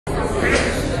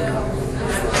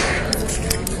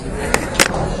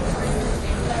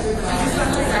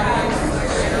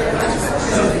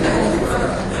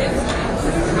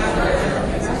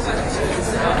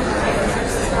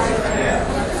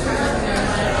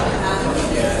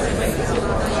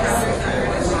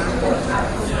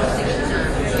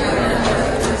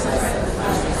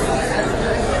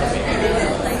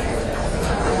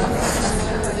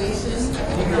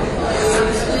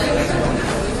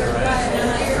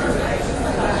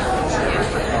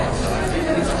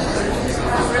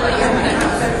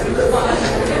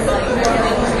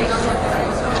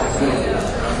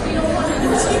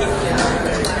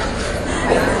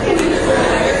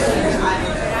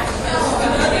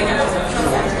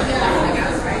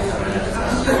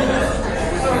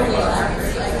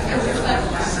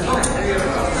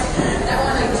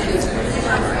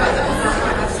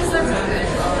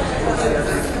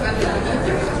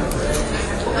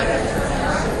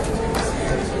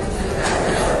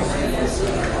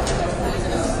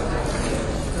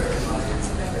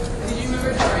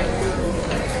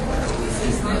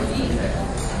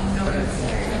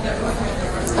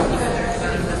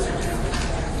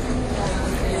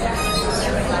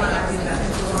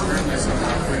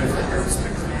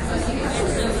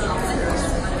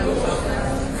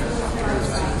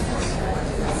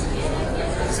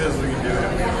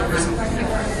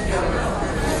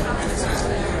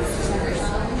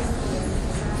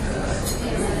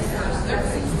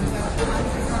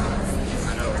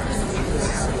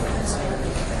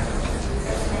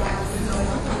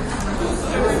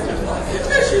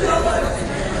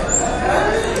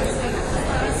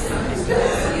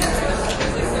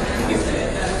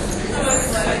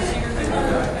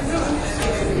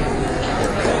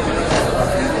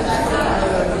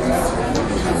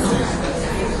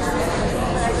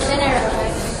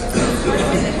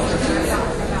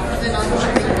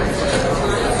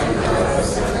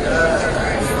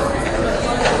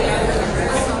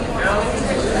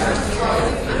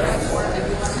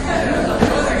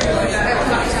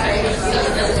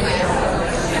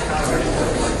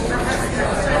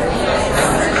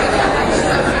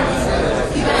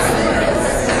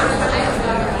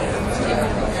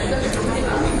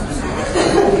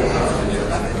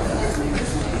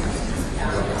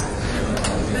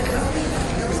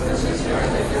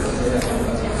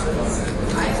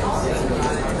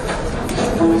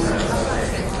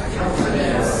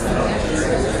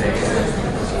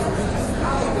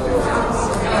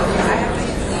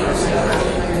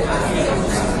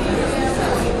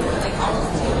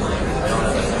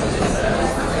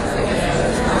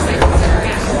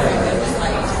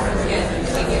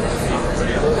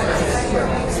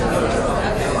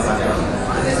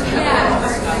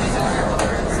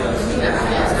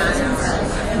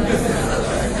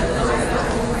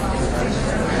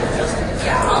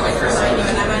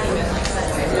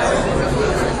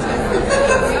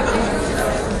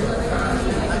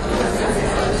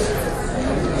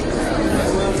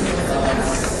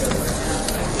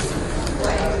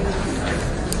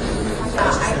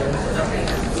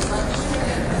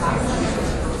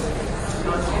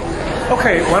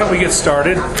Okay, why don't we get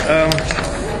started?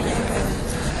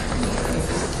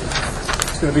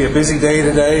 It's going to be a busy day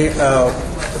today.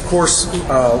 Of course,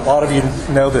 a lot of you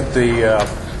know that the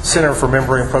Center for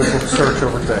Memory and Protein Research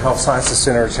over at the Health Sciences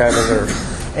Center is having their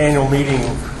annual meeting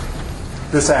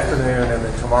this afternoon and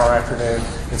then tomorrow afternoon,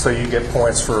 and so you get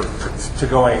points to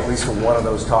going at least to one of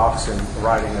those talks and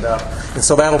writing it up. And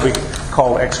so that'll be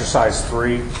called Exercise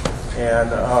 3. And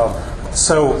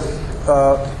so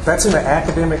that's in the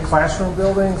academic classroom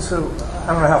building. So I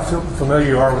don't know how familiar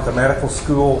you are with the medical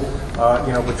school,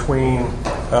 between,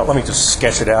 let me just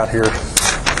sketch it out here.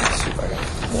 Let's see if I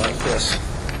can like this.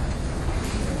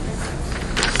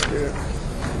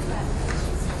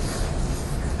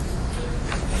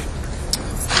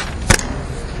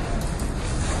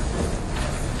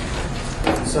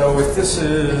 So if this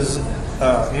is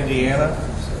Indiana,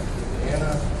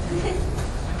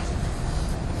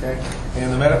 okay,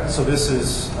 and so this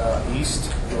is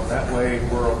east. Going that way,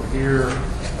 we're over here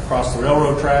across the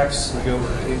railroad tracks. We go.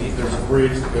 There's a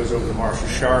bridge that goes over the Marshall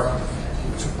Sharp,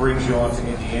 which brings you on to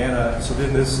Indiana. So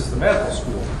then this is the medical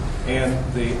school,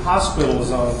 and the hospital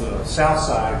is on the south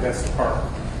side. That's the park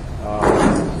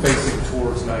facing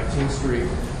towards 19th Street.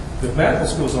 The medical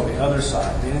school is on the other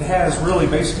side, and it has really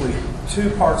basically two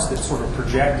parts that sort of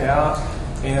project out,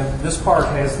 and this part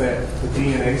has the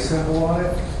DNA symbol on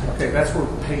it. Okay, that's where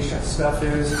patient stuff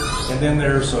is, and then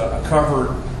there's a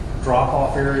covered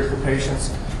drop-off area for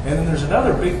patients, and then there's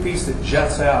another big piece that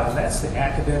juts out, and that's the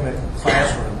academic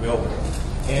classroom building.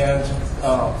 And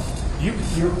you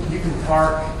can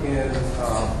park in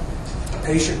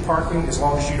patient parking as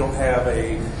long as you don't have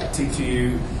a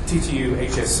TTU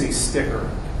HSC sticker.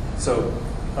 So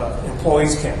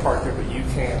employees can't park there, but you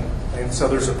can. And so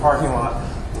there's a parking lot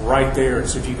right there.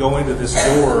 So if you go into this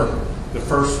door, the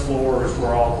first floor is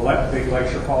where all the big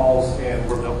lecture halls and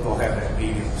where they'll have that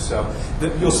meeting. So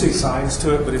you'll see signs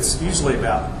to it, but it's usually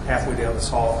about halfway down this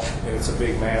hall, and it's a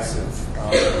big, massive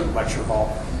lecture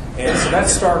hall. And so that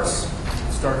starts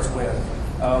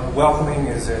when? Welcoming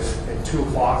is at 2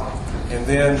 o'clock. And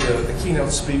then the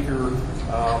keynote speaker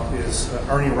is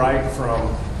Ernie Wright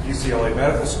from UCLA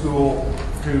Medical School,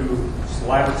 whose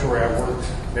laboratory I worked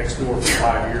next door for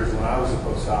 5 years when I was a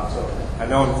postdoc, so I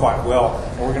know him quite well.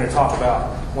 And we're going to talk about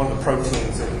one of the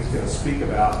proteins that he's going to speak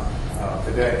about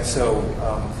today. So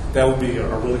that would be a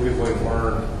really good way to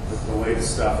learn the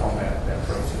latest stuff on that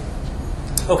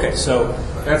protein. Okay, so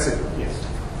that's it. Yes?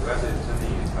 Do I have to attend the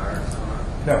entire seminar?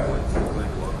 No.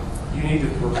 You need to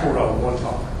report on one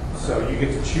talk. So you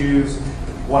get to choose.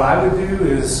 What I would do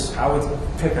is I would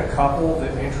pick a couple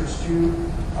that interest you,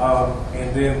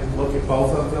 and then look at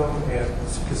both of them. And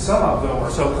because some of them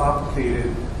are so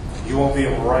complicated, you won't be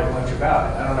able to write much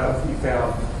about it. I don't know if you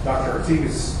found Dr.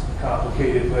 Artigas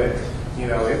complicated, but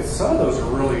some of those are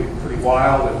really pretty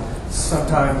wild, and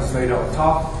sometimes they don't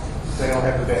talk. They don't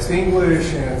have the best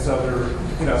English, and so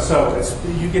they're so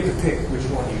you get to pick which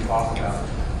one you talk about.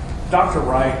 Dr.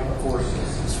 Wright, of course,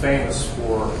 is famous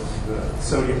for the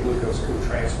sodium glucose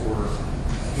co-transporter.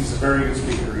 He's a very good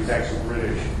speaker. He's actually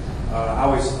British. I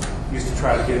always used to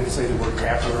try to get him to say the word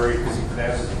capillary because he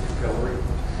pronounces it capillary.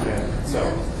 And so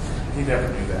he never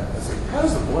knew that. I said, how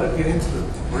does the blood get into the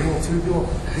renal tubule?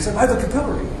 He said, by the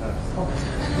capillary.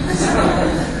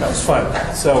 That was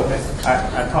fun. So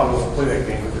I probably won't play that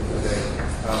game with it today.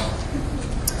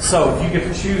 So you get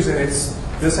to choose, and it's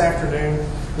this afternoon.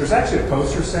 There's actually a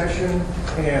poster session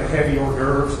and heavy hors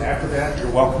d'oeuvres after that.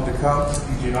 You're welcome to come.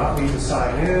 You do not need to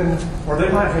sign in, or they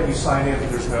might have you sign in, but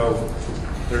there's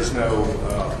no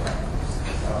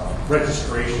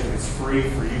registration. It's free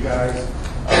for you guys.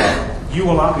 You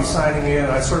will not be signing in.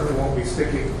 I certainly won't be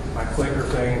sticking my clicker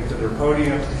thing to their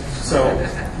podium. So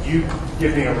you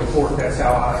give me a report. That's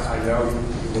how I know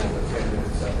you will attend it.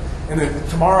 So. And then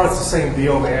tomorrow it's the same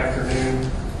deal in the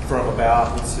afternoon. From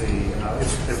about,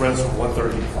 it runs from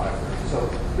 1:30 to 5:30. So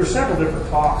there's several different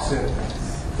talks, and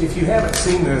if you haven't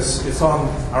seen this, it's on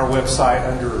our website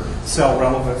under Cell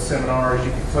Relevant Seminars.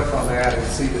 You can click on that and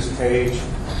see this page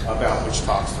about which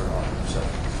talks there are. So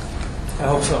I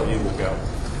hope some of you will go.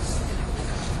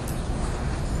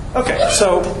 Okay,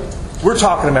 so we're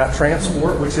talking about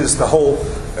transport, which is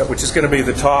going to be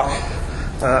the talk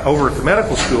over at the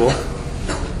medical school,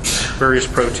 various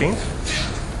proteins.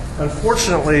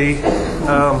 Unfortunately,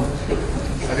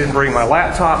 I didn't bring my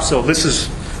laptop, so I'm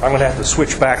going to have to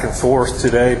switch back and forth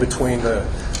today between the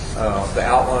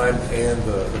outline and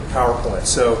the PowerPoint.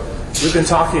 So we've been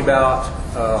talking about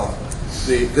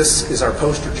This is our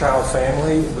poster child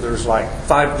family. There's like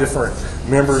 5 different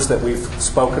members that we've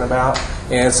spoken about.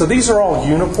 And so these are all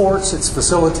uniports. It's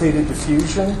facilitated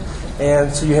diffusion.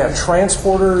 And so you have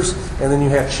transporters, and then you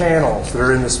have channels that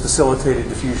are in this facilitated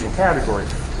diffusion category.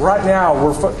 Right now,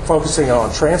 we're focusing on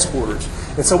transporters.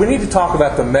 And so we need to talk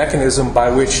about the mechanism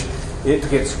by which it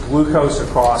gets glucose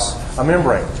across a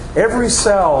membrane. Every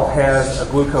cell has a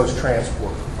glucose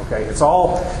transporter. Okay, it's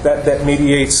all that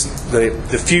mediates the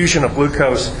diffusion of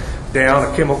glucose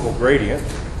down a chemical gradient.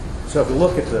 So if we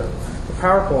look at the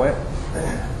PowerPoint,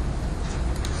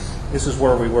 this is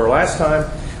where we were last time.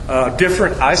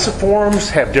 Different isoforms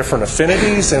have different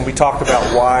affinities, and we talked about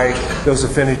why those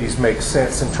affinities make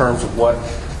sense in terms of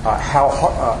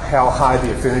how high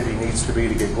the affinity needs to be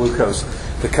to get glucose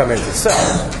to come into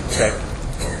cells. Okay.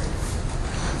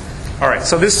 All right.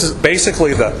 So this is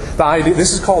basically the idea.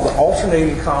 This is called the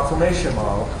alternating conformation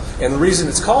model, and the reason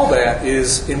it's called that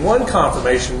is in one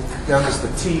conformation, known as the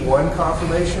T1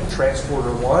 conformation,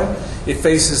 transporter 1, it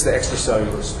faces the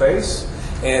extracellular space.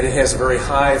 And it has a very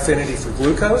high affinity for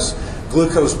glucose.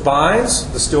 Glucose binds.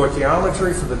 The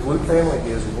stoichiometry for the GLUT family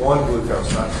is 1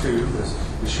 glucose, not 2, as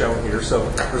is shown here. So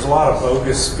there's a lot of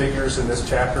bogus figures in this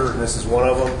chapter, and this is one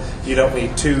of them. You don't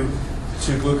need two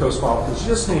glucose molecules. You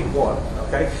just need 1.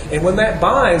 Okay? And when that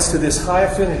binds to this high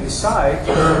affinity site,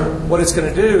 what it's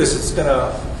going to do is it's going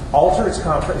to alter its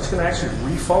conformation. It's going to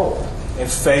actually refold and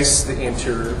face the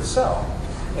interior of the cell.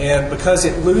 And because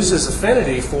it loses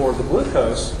affinity for the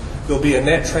glucose, there'll be a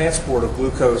net transport of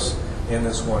glucose in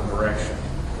this one direction.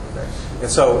 Okay? And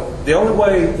so the only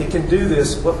way it can do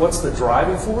this, what's the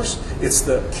driving force? It's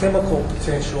the chemical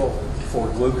potential for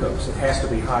glucose. It has to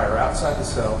be higher outside the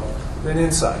cell than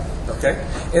inside. Okay?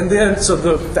 And then, so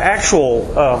the actual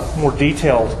more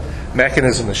detailed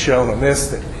mechanism is shown on this.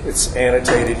 That it's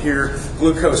annotated here.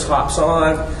 Glucose hops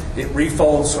on. It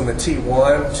refolds from the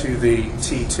T1 to the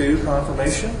T2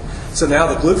 conformation. So now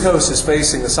the glucose is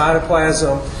facing the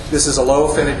cytoplasm. This is a low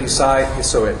affinity site,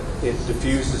 so it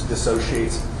diffuses,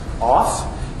 dissociates off.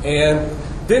 And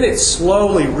then it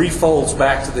slowly refolds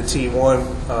back to the T1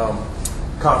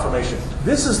 conformation.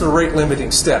 This is the rate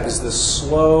limiting step, is this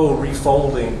slow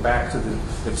refolding back to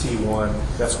the T1.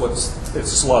 That's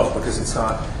it's slow because it's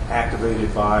not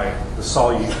activated by the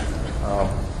solute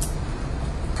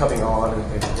coming on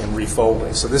and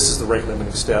refolding. So this is the rate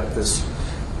limiting step, this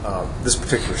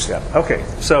particular step. Okay,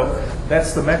 so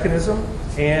that's the mechanism,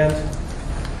 and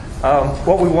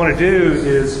what we want to do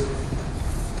is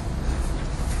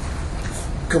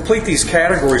complete these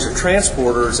categories of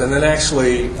transporters, and then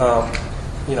actually,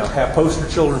 have poster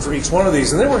children for each one of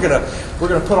these, and then we're gonna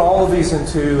put all of these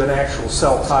into an actual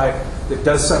cell type that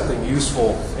does something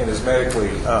useful and is medically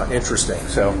interesting.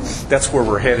 So that's where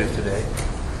we're headed today.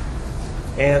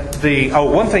 And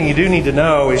one thing you do need to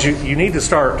know is you need to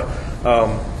start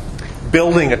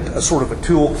building a sort of a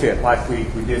toolkit like we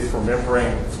did for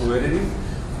membrane fluidity.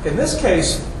 In this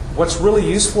case, what's really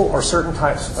useful are certain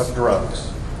types of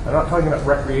drugs. I'm not talking about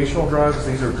recreational drugs.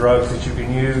 These are drugs that you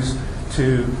can use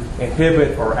to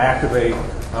inhibit or activate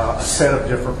a set of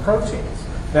different proteins.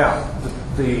 Now,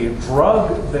 the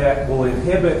drug that will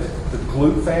inhibit the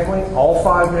GLUT family, all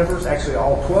 5 members, actually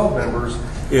all 12 members,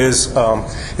 is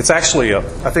it's actually I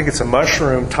think it's a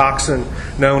mushroom toxin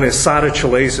known as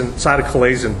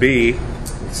cytochalasin B.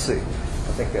 Let's see.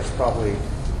 I think that's probably.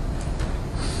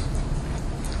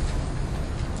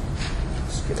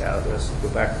 Let's get out of this and go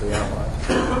back to the outline.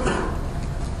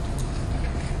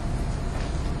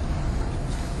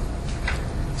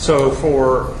 So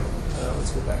for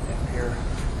let's go back down here.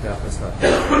 No, that's not.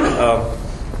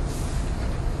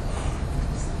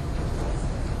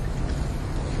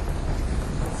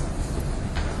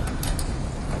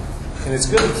 And it's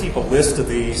good to keep a list of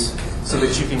these so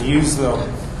that you can use them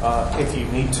if you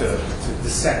need to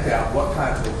dissect out what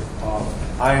kinds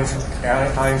of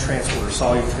ion transport or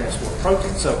solute transport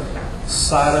protein. So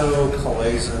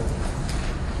cytochalasin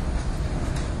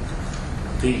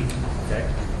B, okay?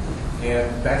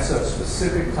 And that's a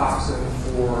specific toxin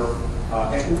for,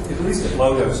 at least at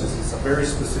low doses, it's a very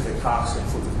specific toxin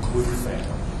for the GLUT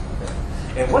family.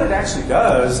 And what it actually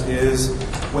does is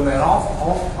when that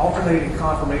alternating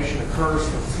conformation occurs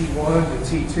from T1 to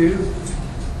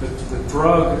T2, the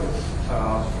drug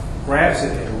grabs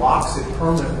it and locks it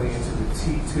permanently into the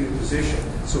T2 position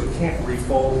so it can't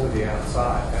refold to the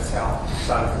outside. That's how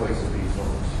cytochalasin B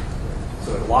works.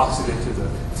 So it locks it into the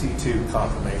T2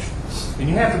 conformation. And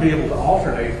you have to be able to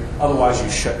alternate, otherwise you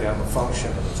shut down the function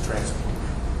of those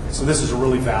transporters. So this is a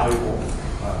really valuable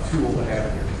tool to have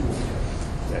in your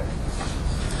toolkit. Okay.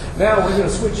 Now we're going to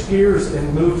switch gears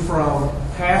and move from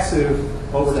passive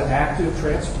over to active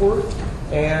transport.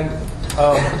 And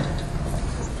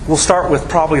We'll start with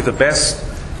probably the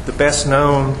best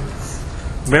known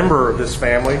member of this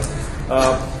family.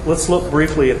 Let's look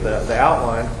briefly at the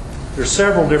outline. There's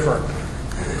several different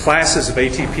classes of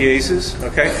ATPases,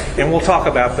 okay? And we'll talk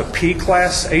about the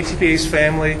P-class ATPase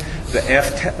family, the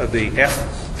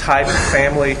F-type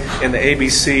family, and the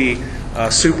ABC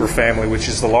superfamily, which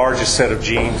is the largest set of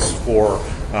genes for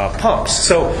pumps.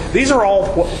 So these are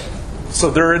all, so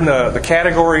they're in the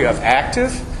category of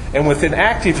active, and within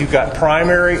active you've got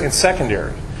primary and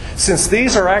secondary. Since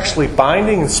these are actually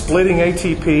binding and splitting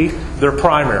ATP, they're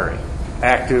primary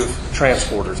active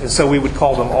transporters. And so we would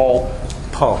call them all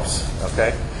pumps,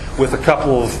 okay? With a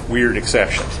couple of weird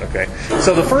exceptions, okay?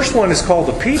 So the first one is called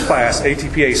the P-class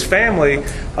ATPase family,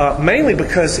 mainly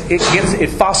because it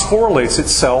phosphorylates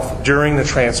itself during the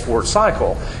transport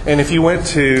cycle. And if you went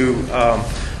to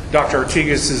Dr.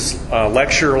 Artigas'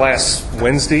 lecture last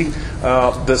Wednesday,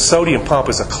 the sodium pump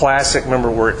is a classic,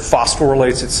 remember, where it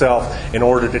phosphorylates itself in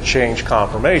order to change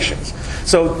conformations.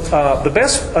 So the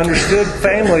best understood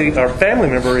family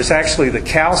member is actually the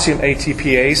calcium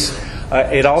ATPase.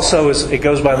 It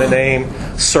goes by the name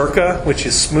SERCA, which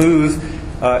is smooth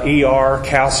ER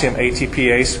calcium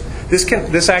ATPase.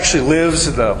 This actually lives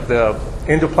in the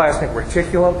endoplasmic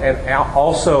reticulum, and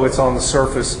also it's on the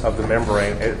surface of the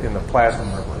membrane, in the plasma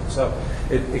membrane. So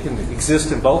it can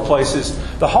exist in both places.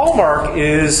 The hallmark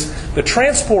is the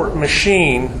transport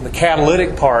machine, the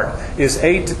catalytic part, is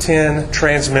 8 to 10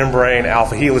 transmembrane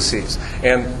alpha helices.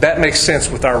 And that makes sense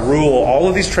with our rule. All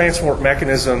of these transport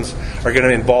mechanisms are going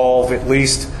to involve at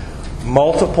least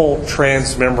multiple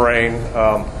transmembrane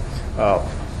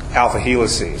alpha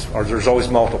helices, or there's always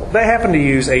multiple. They happen to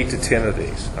use 8 to 10 of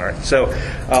these. All right, so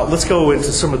let's go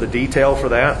into some of the detail for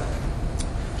that.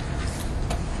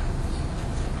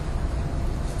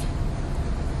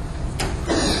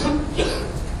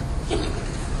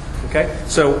 Okay,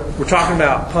 so we're talking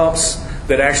about pumps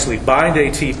that actually bind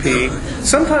ATP.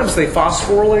 Sometimes they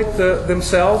phosphorylate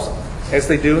themselves, as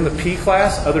they do in the P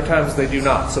class. Other times they do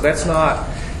not. So that's not.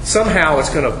 Somehow it's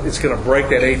going to break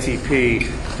that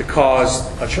ATP to cause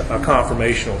a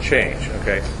conformational change.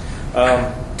 Okay,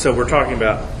 so we're talking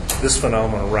about this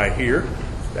phenomenon right here.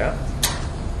 Yeah.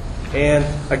 And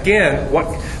again,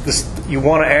 you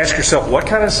want to ask yourself, what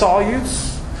kind of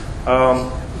solutes?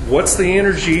 What's the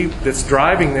energy that's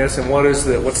driving this, and what's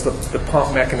the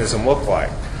pump mechanism look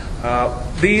like?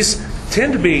 These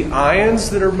tend to be ions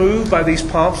that are moved by these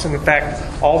pumps, and in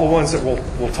fact, all the ones that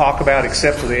we'll talk about,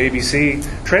 except for the ABC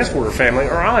transporter family,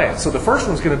 are ions. So the first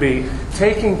one's going to be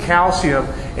taking calcium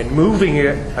and moving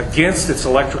it against its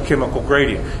electrochemical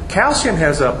gradient. Calcium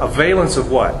has a valence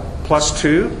of what?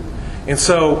 +2. And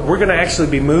so we're going to actually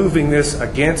be moving this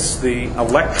against the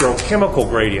electrochemical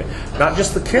gradient. Not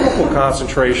just the chemical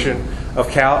concentration of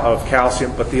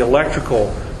calcium, but the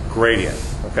electrical gradient.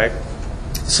 Okay?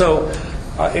 So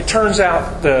it turns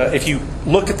out if you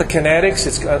look at the kinetics,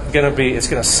 it's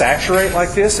going to saturate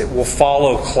like this. It will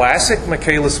follow classic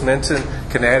Michaelis-Menten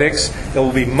kinetics. It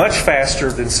will be much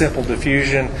faster than simple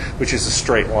diffusion, which is a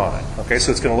straight line. Okay? So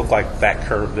it's going to look like that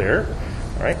curve there.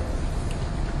 All right?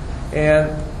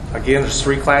 And again, there's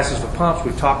 3 classes of pumps.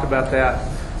 We've talked about that.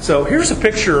 So here's a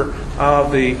picture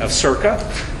of SERCA.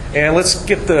 And let's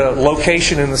get the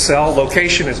location in the cell.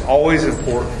 Location is always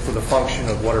important for the function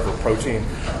of whatever protein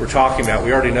we're talking about.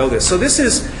 We already know this. So this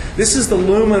is the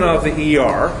lumen of the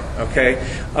ER. Okay,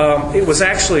 it was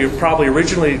actually probably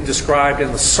originally described in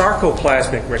the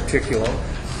sarcoplasmic reticulum.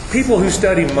 People who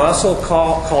study muscle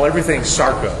call everything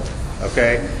sarco.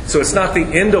 Okay, so it's not the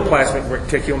endoplasmic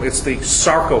reticulum; it's the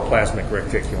sarcoplasmic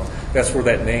reticulum. That's where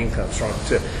that name comes from,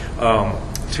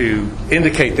 to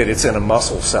indicate that it's in a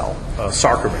muscle cell,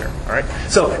 sarcomere. All right.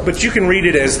 So, but you can read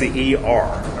it as the ER.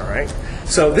 All right.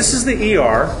 So this is the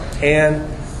ER, and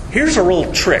here's a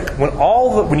little trick: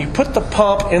 when you put the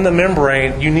pump in the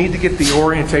membrane, you need to get the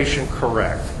orientation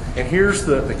correct. And here's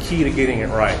the key to getting it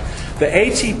right: the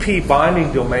ATP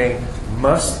binding domain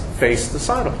must face the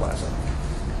cytoplasm.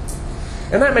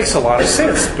 And that makes a lot of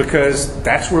sense because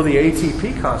that's where the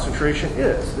ATP concentration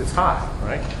is. It's high,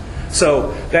 right?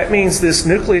 So that means this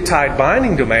nucleotide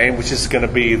binding domain, which is going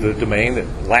to be the domain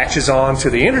that latches on to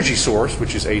the energy source,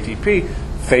 which is ATP,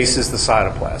 faces the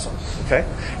cytoplasm. Okay?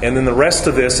 And then the rest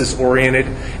of this is oriented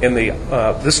in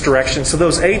this direction. So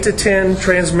those 8 to 10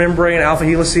 transmembrane alpha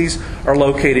helices are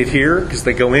located here because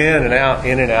they go in and out,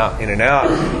 in and out, in and out,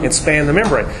 and span the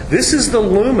membrane. This is the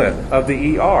lumen of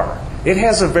the ER. It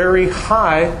has a very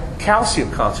high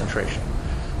calcium concentration.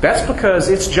 That's because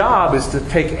its job is to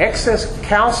take excess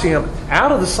calcium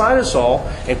out of the cytosol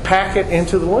and pack it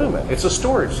into the lumen. It's a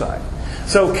storage site.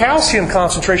 So calcium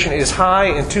concentration is high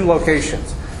in 2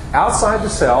 locations. Outside the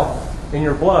cell, in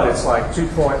your blood, it's like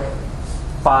 2.5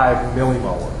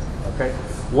 millimolar. Okay?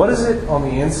 What is it on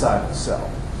the inside of the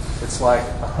cell? It's like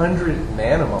 100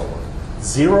 nanomolar,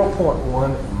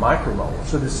 0.1 micromolar.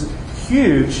 So this is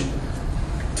huge,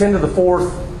 10 to the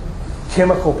fourth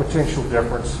chemical potential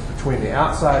difference between the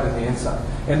outside and the inside.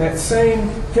 And that same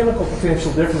chemical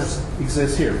potential difference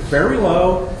exists here. Very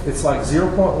low, it's like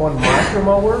 0.1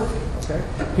 micromolar. Okay?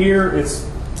 Here, it's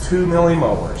 2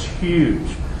 millimolar. It's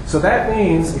huge. So that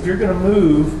means if you're going to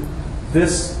move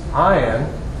this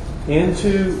ion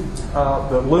into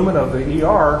the lumen of the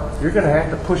ER, you're going to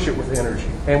have to push it with energy.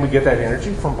 And we get that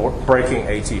energy from breaking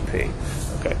ATP.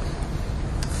 Okay.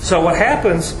 So what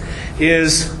happens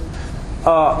is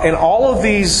in all of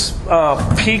these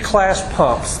P-class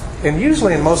pumps, and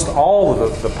usually in most all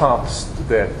of the pumps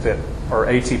that are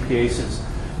ATPases,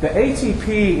 the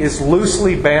ATP is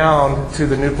loosely bound to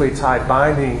the nucleotide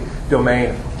binding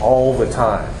domain all the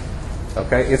time.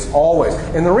 Okay, it's always.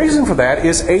 And the reason for that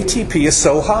is ATP is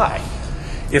so high.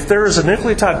 If there is a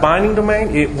nucleotide binding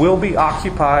domain, it will be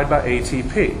occupied by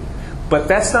ATP. But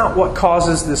that's not what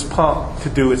causes this pump to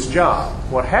do its job.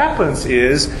 What happens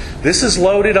is this is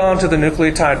loaded onto the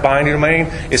nucleotide binding domain.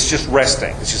 It's just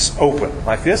resting. It's just open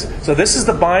like this. So this is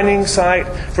the binding site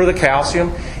for the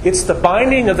calcium. It's the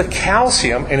binding of the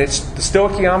calcium, and it's the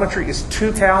stoichiometry is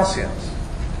 2 calciums.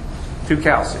 2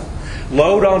 calcium.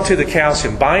 Load onto the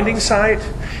calcium binding site.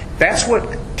 That's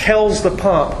what tells the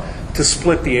pump to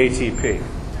split the ATP.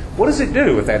 What does it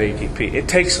do with that ATP? It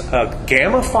takes a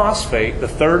gamma phosphate, the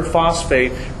third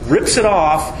phosphate, rips it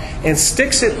off, and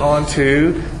sticks it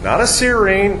onto not a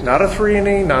serine, not a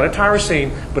threonine, not a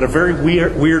tyrosine, but a very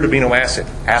weird amino acid,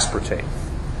 aspartate.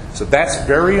 So that's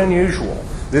very unusual.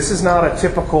 This is not a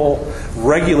typical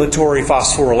regulatory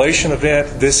phosphorylation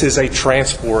event. This is a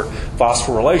transport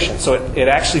phosphorylation. So it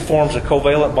actually forms a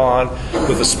covalent bond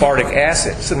with aspartic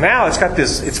acid. So now it's got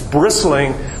this, it's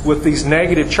bristling with these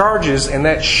negative charges, and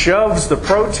that shoves the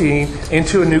protein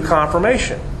into a new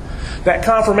conformation. That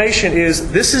conformation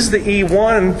is, this is the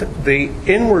E1, the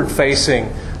inward-facing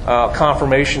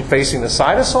conformation facing the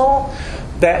cytosol.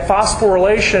 That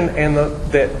phosphorylation and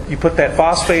that you put that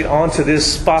phosphate onto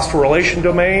this phosphorylation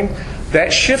domain,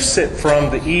 that shifts it from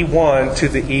the E1 to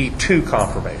the E2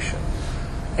 conformation.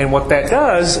 And what that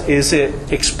does is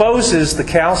it exposes the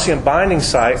calcium binding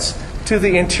sites to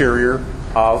the interior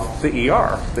of the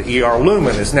ER. The ER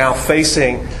lumen is now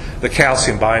facing the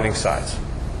calcium binding sites.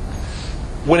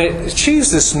 When it achieves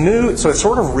this new, so it's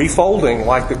sort of refolding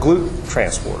like the GLUT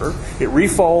transporter, it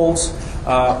refolds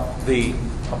the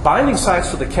binding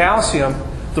sites for the calcium.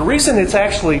 The reason it's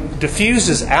actually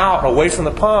diffuses out away from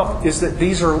the pump is that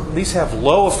these have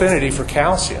low affinity for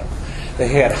calcium. They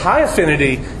had high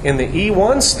affinity in the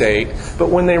E1 state, but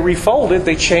when they refolded,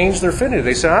 they changed their affinity.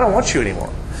 They said, I don't want you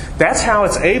anymore. That's how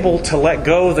it's able to let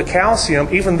go of the calcium,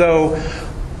 even though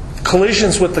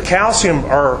collisions with the calcium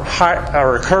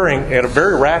are occurring at a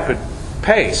very rapid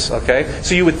pace. Okay,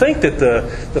 so you would think that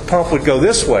the pump would go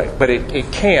this way, but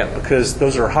it can't, because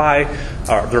those are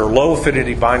they're low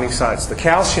affinity binding sites. The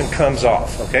calcium comes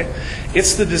off. Okay,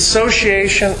 it's the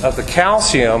dissociation of the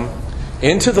calcium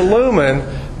into the lumen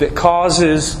that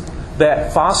causes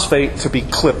that phosphate to be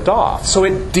clipped off. So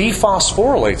it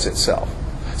dephosphorylates itself.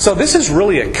 So this is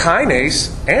really a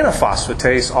kinase and a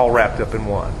phosphatase all wrapped up in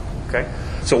one. Okay.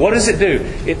 So what does it do?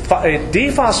 It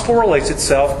dephosphorylates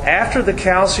itself after the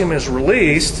calcium is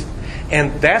released,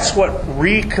 and that's what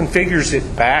reconfigures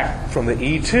it back from the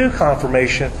E2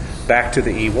 conformation back to the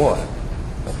E1.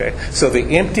 Okay? So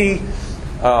the empty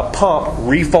pump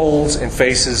refolds and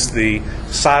faces the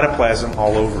cytoplasm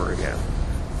all over again.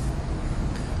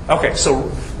 Okay,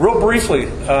 so real briefly,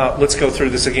 let's go through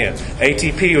this again.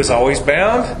 ATP was always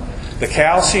bound. The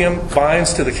calcium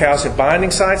binds to the calcium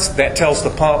binding sites. That tells the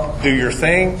pump, do your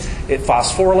thing. It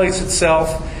phosphorylates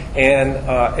itself, and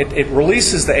it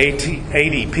releases the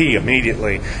ADP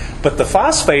immediately. But the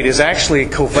phosphate is actually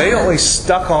covalently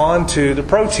stuck onto the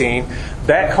protein.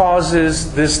 That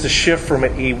causes this to shift from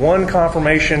an E1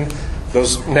 conformation.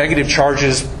 Those negative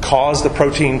charges cause the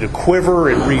protein to quiver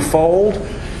and refold.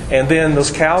 And then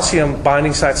those calcium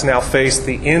binding sites now face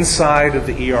the inside of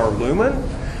the ER lumen.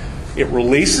 It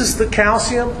releases the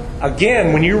calcium.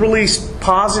 Again, when you release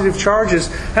positive charges,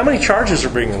 how many charges are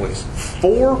being released?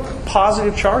 4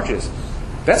 positive charges.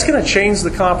 That's going to change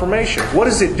the conformation. What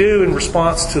does it do in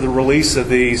response to the release of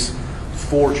these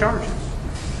 4 charges?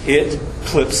 It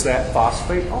clips that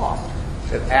phosphate off.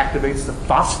 It activates the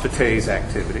phosphatase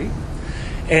activity.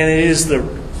 And it is the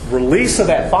release of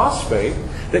that phosphate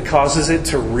that causes it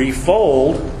to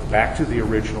refold back to the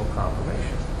original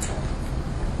conformation.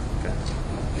 Okay.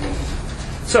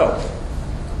 So,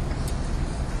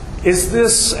 Is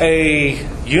this a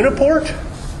uniport,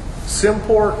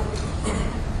 symport,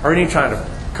 or any kind of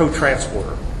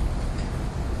co-transporter?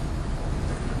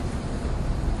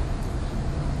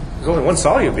 There's only one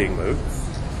solute being moved.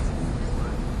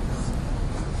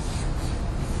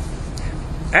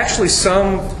 Actually,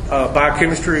 some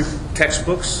biochemistry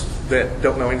textbooks that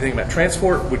don't know anything about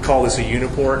transport would call this a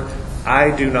uniport.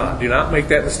 I do not. Do not make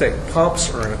that mistake.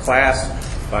 Pumps are in a class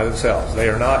by themselves. They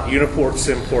are not uniport,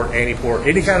 symport, antiport,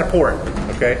 any kind of port.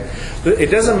 Okay,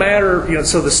 it doesn't matter.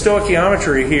 So the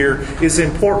stoichiometry here is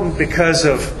important because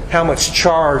of how much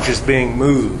charge is being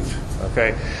moved.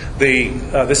 Okay,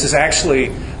 this is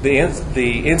actually the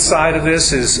inside of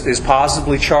this is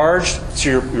positively charged. So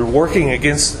you're working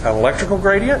against an electrical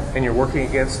gradient and you're working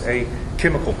against a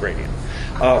chemical gradient.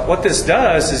 What this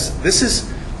does is this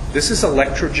is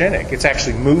electrogenic. It's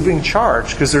actually moving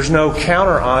charge because there's no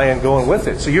counter ion going with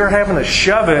it. So you're having to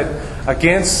shove it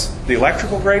against the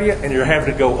electrical gradient and you're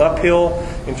having to go uphill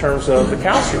in terms of the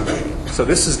calcium gradient. So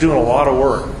this is doing a lot of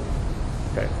work.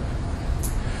 Okay.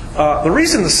 The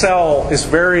reason the cell is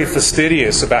very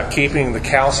fastidious about keeping the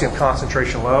calcium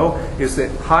concentration low is that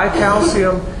high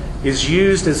calcium is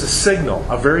used as a signal,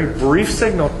 a very brief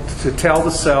signal to tell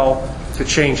the cell to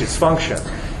change its function.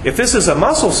 If this is a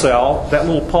muscle cell, that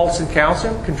little pulse in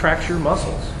calcium contracts your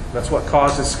muscles. That's what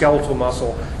causes skeletal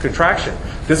muscle contraction.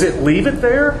 Does it leave it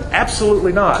there?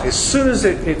 Absolutely not. As soon as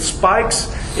it spikes,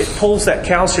 it pulls that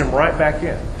calcium right back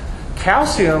in.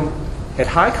 Calcium at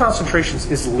high concentrations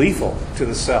is lethal to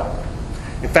the cell.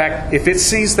 In fact, if it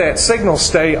sees that signal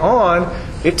stay on,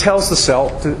 it tells the cell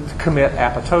to commit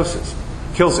apoptosis,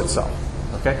 kills itself.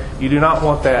 Okay? You do not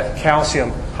want that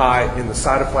calcium high in the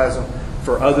cytoplasm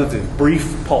for other than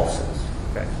brief pulses.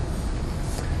 Okay.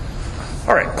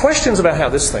 All right, questions about how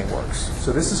this thing works.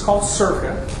 So this is called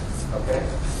circuit. Okay.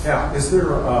 Now,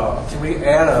 can we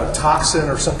add a toxin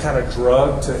or some kind of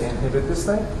drug to inhibit this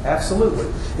thing? Absolutely.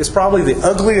 It's probably the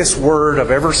ugliest word I've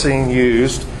ever seen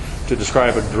used to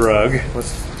describe a drug. I wonder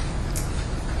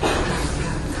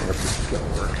if this is going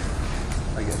to work.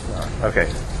 I guess not. Okay.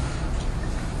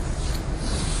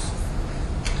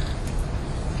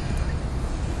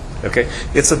 Okay,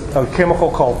 it's a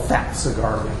chemical called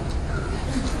fapsigargan.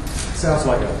 It sounds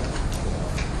like I don't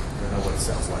know what it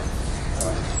sounds like.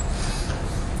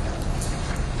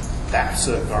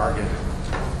 Fapsigargan.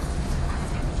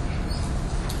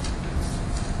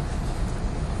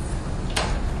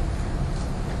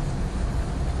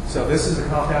 So this is a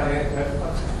compound.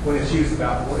 When it's used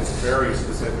it's very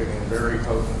specific and very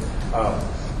potent.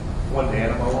 1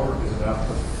 nanomolar is enough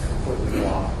to completely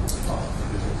block.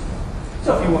 So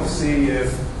if you want to see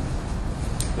if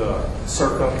the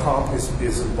circuit pump is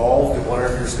involved in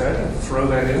whatever you're studying, throw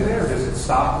that in there. Does it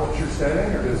stop what you're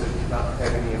studying or does it not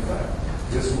have any effect?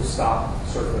 This will stop the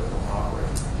circuit from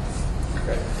operating.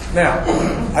 Okay. Now,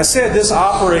 I said this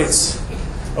operates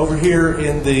over here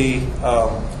in the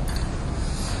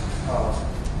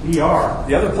ER.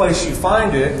 The other place you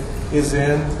find it is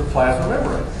in the plasma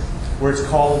membrane, where it's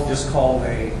just called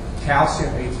a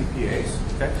calcium ATPase.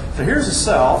 Okay. So here's a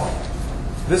cell.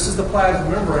 This is the plasma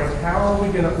membrane. How are we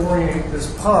going to orient this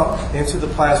pump into the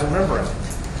plasma membrane?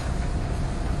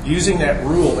 Using that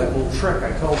rule, that little trick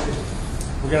I told you.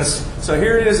 So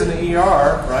here it is in the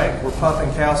ER, right? We're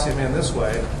pumping calcium in this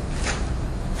way.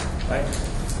 Right?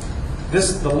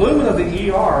 The lumen of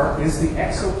the ER is the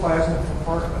exoplasmic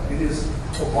compartment. It is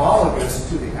homologous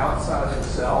to the outside of the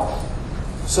cell.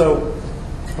 So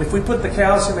if we put the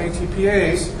calcium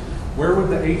ATPase, where would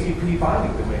the ATP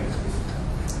binding domain be?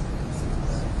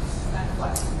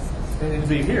 And it'd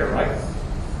be here, right?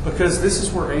 Because this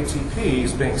is where ATP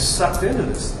is being sucked into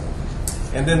this thing.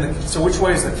 And then, so which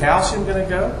way is the calcium going to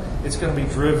go? It's going to be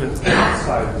driven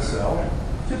outside of the cell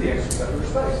to the extracellular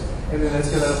space. And then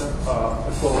it's going to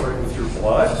equilibrate with your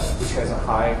blood, which has a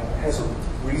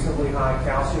reasonably high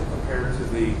calcium compared to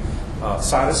the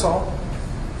cytosol.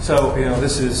 So,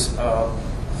 this is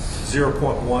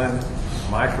 0.1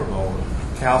 micromolar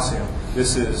calcium.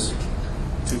 This is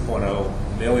 2.0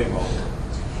 millimolar.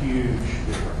 Huge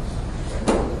difference.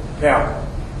 Now,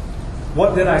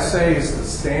 what did I say is the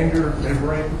standard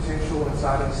membrane potential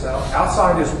inside of the cell?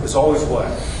 Outside is always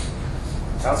what?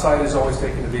 Outside is always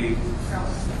taken to be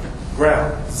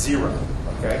ground, 0.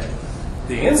 Okay?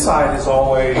 The inside is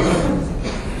always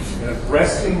a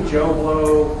resting Joe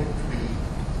Blow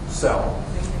cell.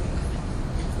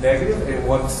 Negative, and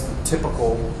what's the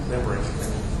typical membrane?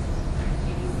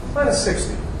 Minus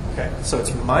 60. Okay, so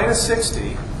it's minus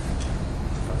 60.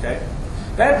 Okay,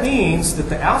 that means that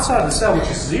the outside of the cell, which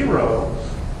is 0,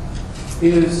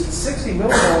 is 60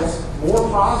 millimoles more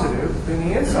positive than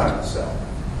the inside of the cell.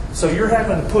 So you're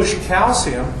having to push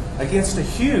calcium against a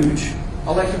huge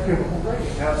electrochemical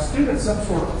gradient. Now, students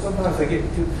sometimes they get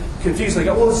confused. They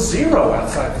go, well, it's 0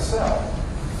 outside the cell.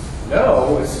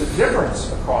 No, it's the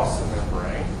difference across the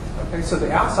membrane. Okay, so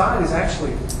the outside is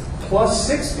actually plus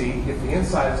 60 if the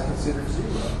inside is considered 0.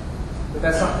 But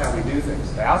that's not how we do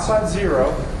things. The outside's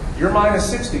 0, you're minus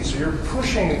 60, so you're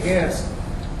pushing against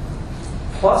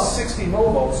plus 60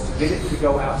 millivolts to get it to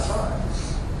go outside.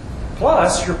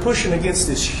 Plus, you're pushing against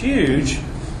this huge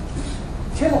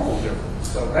chemical difference.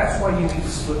 So that's why you need to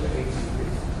split the ATP.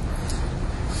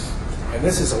 And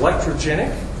this is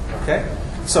electrogenic. Okay?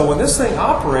 So when this thing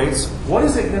operates, what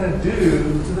is it going to do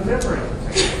to the membrane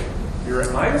potential? You're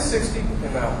at minus 60,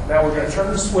 and now we're going to turn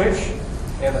the switch,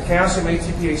 and the calcium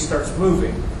ATPase starts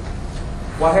moving.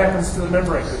 What happens to the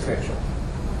membrane potential?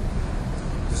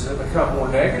 Does it become more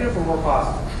negative or more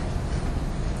positive?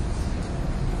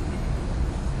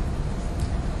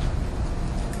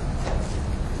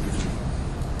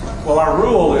 Well, our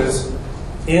rule is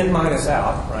in minus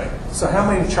out, right? So how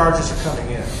many charges are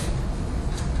coming in?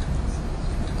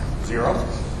 0.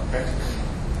 Okay.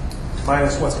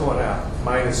 Minus what's going out?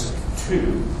 Minus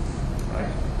 2. Right?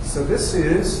 So this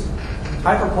is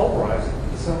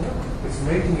hyperpolarizing the cell membrane. It's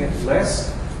making it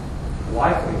less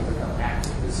likely to become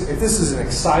active. If this is an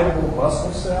excitable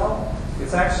muscle cell,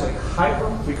 it's actually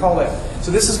we call that,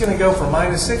 so this is going to go from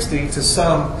minus 60 to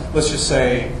some, let's just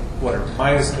say,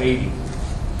 minus 80.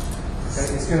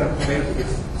 Okay? It's going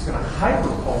to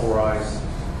hyperpolarize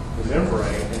the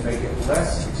membrane and make it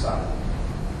less excitable.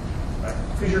 Right?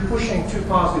 Because you're pushing 2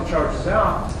 positive charges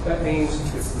out, that means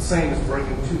it's the same as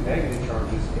bringing 2 negative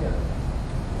charges in.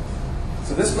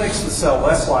 So this makes the cell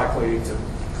less likely to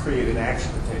create an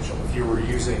action potential if you were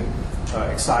using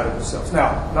excitable cells.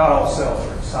 Now, not all cells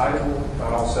are excitable.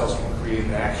 Not all cells can create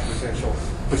an action potential.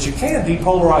 But you can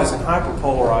depolarize and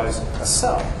hyperpolarize a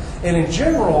cell. And in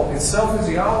general, in cell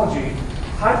physiology,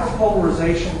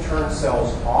 hyperpolarization turns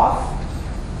cells off.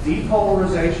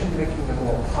 Depolarization, making them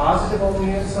more positive on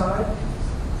the inside,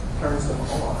 turns them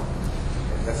on.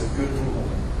 And that's a good rule,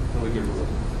 really good rule.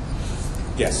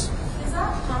 Yes? Does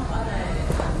that pump on a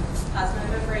plasma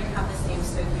membrane have the same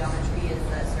stoichiometry as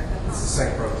the circuit pump? It's the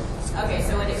same protein. Okay,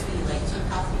 so would it be like 2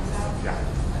 calciums out? Yeah,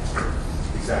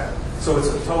 exactly. So it's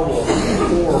a total of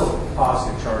 4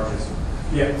 positive charges.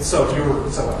 Yeah, so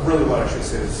really what I should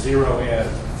say is 0 in,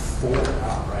 4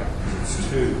 out, right? It's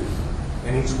 2.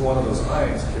 And each one of those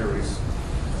ions carries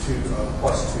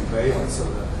plus 2 valence. So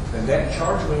the net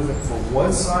charge movement for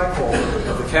one cycle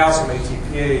of the calcium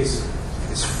ATPase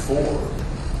is 4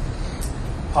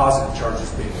 positive charges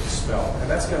being expelled. And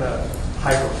that's going to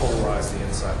hyperpolarize the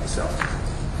inside of the cell.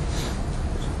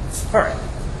 All right.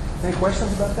 Any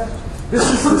questions about that? This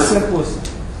is the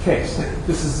simplest case.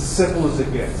 This is as simple as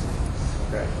it gets.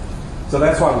 Okay. So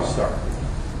that's why we start.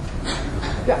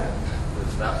 Yeah.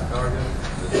 Is that the target?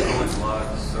 Is it always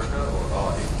log circa or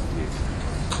all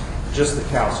ATPase? Just the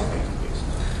calcium ATPase.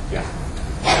 Yeah.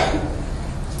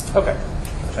 Okay.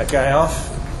 That guy off.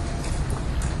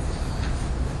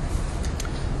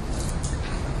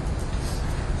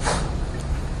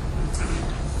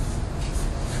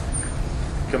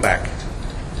 Come back.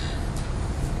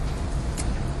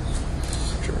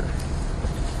 Sure.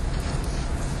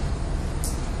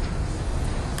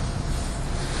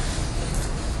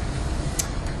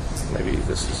 Maybe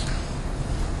this is.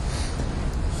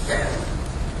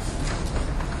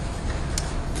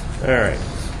 All right.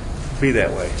 Be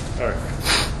that way. All right.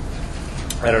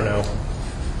 I don't know.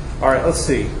 All right. Let's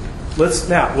see. Let's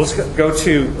go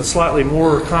to a slightly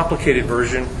more complicated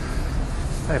version.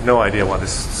 I have no idea why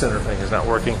this center thing is not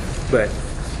working, but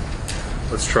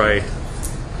let's try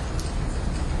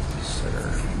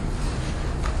center.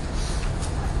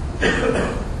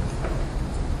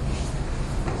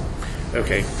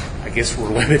 Okay, I guess we're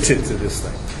limited to this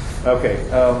thing. Okay,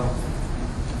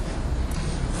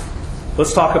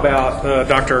 let's talk about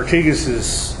Dr.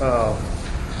 Artigas'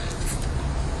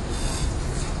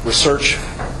 research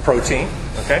protein.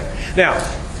 Okay, now.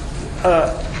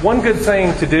 One good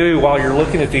thing to do while you're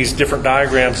looking at these different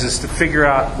diagrams is to figure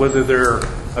out whether they're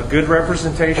a good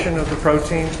representation of the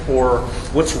protein or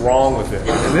what's wrong with it.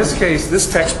 In this case,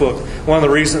 this textbook, one of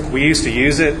the reasons we used to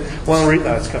use it,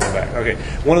 it's coming back. Okay,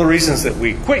 one of the reasons that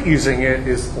we quit using it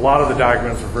is a lot of the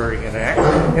diagrams are very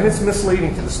inaccurate and it's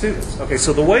misleading to the students. Okay,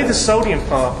 so the way the sodium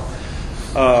pump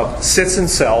sits in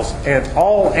cells, and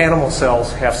all animal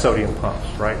cells have sodium pumps,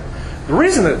 right? The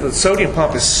reason that the sodium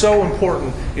pump is so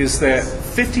important is that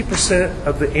 50%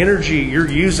 of the energy you're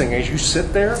using as you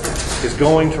sit there is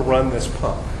going to run this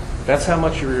pump. That's how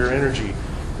much of your energy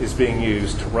is being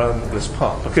used to run this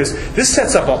pump. Because this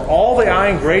sets up all the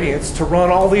ion gradients to run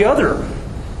all the other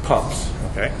pumps.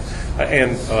 okay,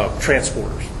 and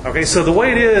transporters. Okay, so the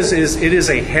way it is it is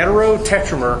a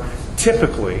heterotetramer,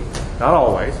 typically, not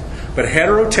always, but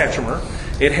heterotetramer.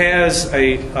 It has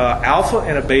a alpha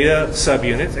and a beta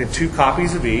subunit and 2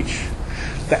 copies of each.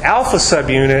 The alpha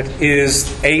subunit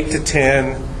is 8 to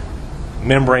 10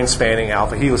 membrane-spanning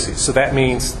alpha helices. So that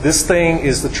means this thing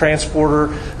is the transporter,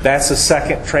 that's the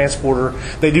second transporter.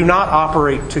 They do not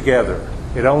operate together.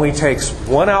 It only takes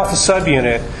one alpha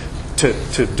subunit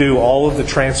to do all of the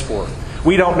transport.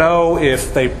 We don't know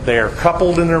if they're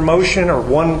coupled in their motion or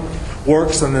one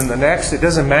works and then the next. It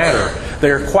doesn't matter.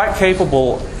 They're quite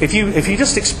capable. If you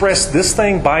just express this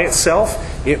thing by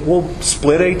itself, it will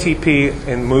split ATP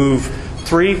and move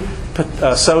 3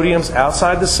 sodiums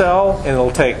outside the cell, and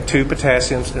it'll take 2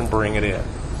 potassiums and bring it in.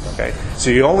 Okay, so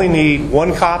you only need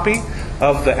 1 copy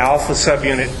of the alpha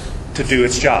subunit to do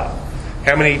its job.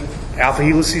 How many alpha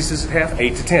helices does it have?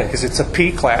 8 to 10, because it's a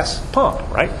P-class pump,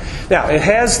 right? Now, it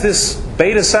has this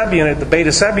beta subunit. The beta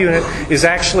subunit is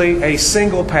actually a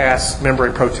single-pass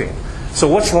membrane protein. So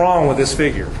what's wrong with this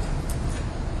figure?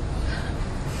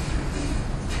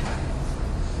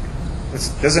 It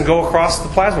doesn't go across the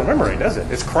plasma membrane, does it?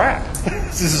 It's crap.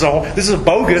 This is a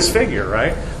bogus figure,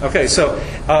 right? Okay, so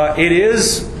it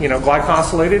is,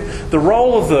 glycosylated. The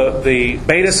role of the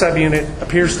beta subunit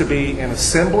appears to be in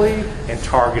assembly and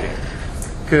targeting,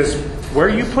 because where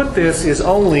you put this is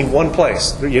only one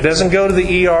place. It doesn't go to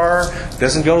the ER,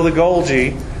 doesn't go to the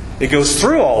Golgi. It goes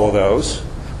through all of those,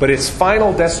 but its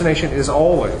final destination is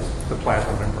always the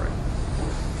plasma membrane.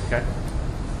 Okay,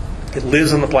 it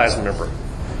lives in the plasma membrane.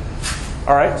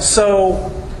 All right,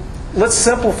 so let's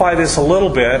simplify this a little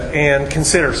bit and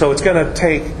consider. So it's going to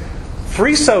take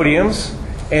 3 sodiums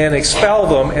and expel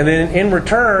them, and then in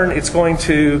return it's going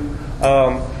to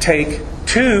take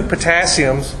 2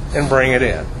 potassiums and bring it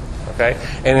in. Okay,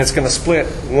 and it's going to split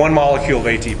 1 molecule of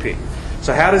ATP.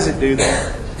 So how does it do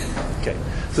that? Okay,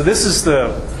 so this is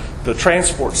the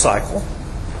transport cycle,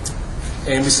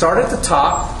 and we start at the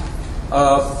top,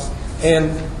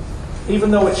 and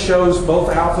even though it shows both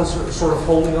alphas are sort of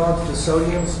holding on to the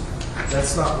sodiums,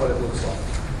 that's not what it looks like.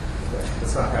 Okay?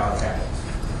 That's not how it happens.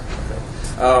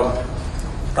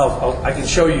 Okay. I can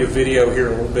show you a video here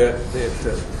in a little bit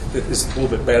that is a little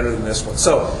bit better than this one.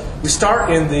 So we start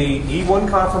in the E1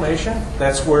 conformation.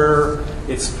 That's where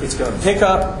it's going to pick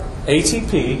up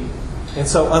ATP. And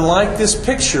so unlike this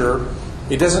picture,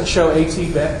 it doesn't show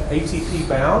ATP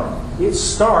bound. It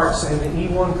starts in the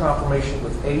E1 conformation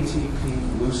with ATP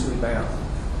loosely bound.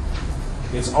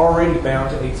 It's already bound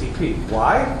to ATP.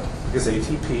 Why? Because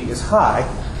ATP is high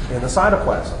in the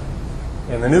cytoplasm.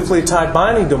 And the nucleotide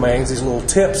binding domains, these little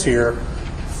tips here,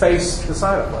 face the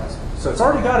cytoplasm. So it's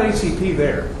already got ATP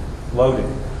there, loaded.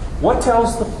 What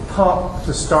tells the pump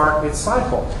to start its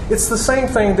cycle? It's the same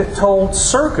thing that told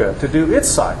Circa to do its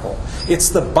cycle. It's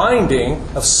the binding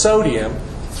of sodium,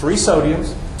 3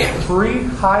 sodiums, 3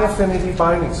 high affinity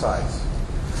binding sites.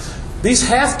 These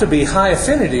have to be high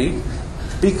affinity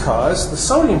because the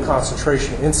sodium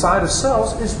concentration inside of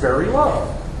cells is very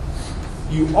low.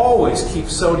 You always keep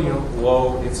sodium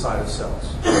low inside of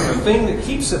cells. The thing that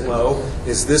keeps it low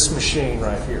is this machine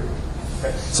right here.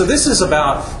 Okay? So this is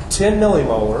about 10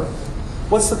 millimolar.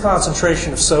 What's the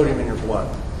concentration of sodium in your blood?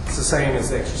 It's the same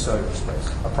as the extracellular space,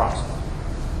 approximately.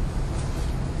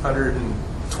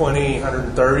 120,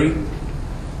 130.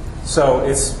 So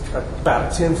it's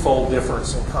about a 10-fold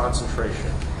difference in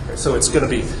concentration. Okay, so it's going to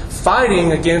be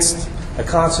fighting against a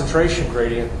concentration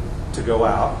gradient to go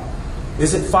out.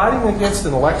 Is it fighting against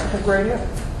an electrical gradient?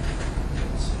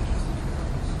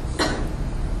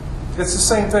 It's the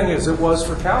same thing as it was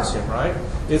for calcium, right?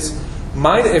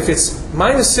 If it's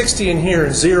minus 60 in here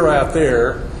and 0 out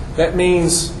there, that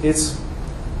means it's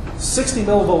 60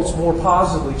 millivolts more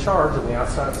positively charged on the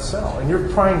outside of the cell. And you're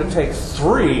trying to take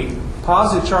 3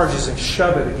 positive charges and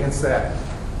shove it against that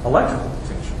electrical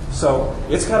potential. So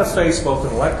it's got to face both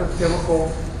an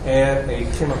electrochemical and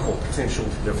a chemical potential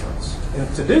difference.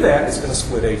 And to do that, it's going to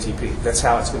split ATP. That's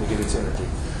how it's going to get its energy.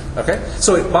 Okay?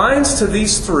 So it binds to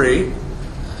these 3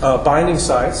 binding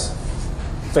sites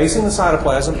facing the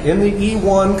cytoplasm in the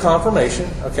E1 conformation.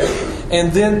 Okay?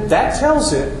 And then that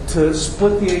tells it to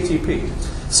split the ATP.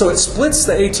 So it splits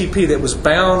the ATP that was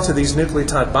bound to these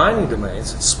nucleotide binding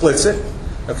domains, splits it.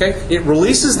 Okay? It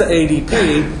releases the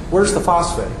ADP. Where's the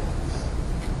phosphate?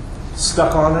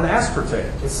 Stuck on an aspartate.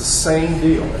 It's the same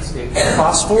deal. It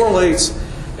phosphorylates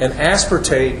an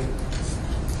aspartate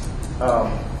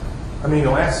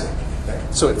amino acid. Okay?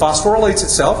 So it phosphorylates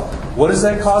itself. What does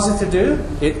that cause it to do?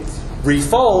 It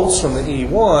refolds from the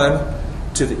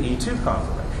E1 to the E2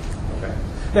 conformation. Okay?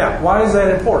 Now, why is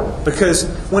that important? Because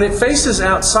when it faces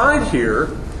outside here,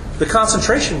 the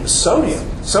concentration is sodium.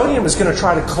 Sodium is going to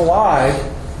try to collide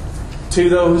to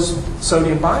those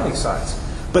sodium binding sites.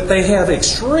 But they have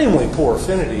extremely poor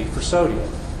affinity for sodium.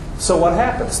 So what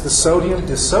happens? The sodium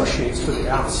dissociates to the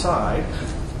outside,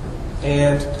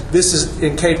 and this is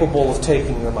incapable of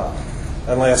taking them up.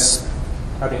 Unless,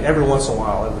 I mean, every once in a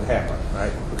while it would happen,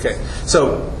 right? Okay.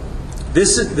 So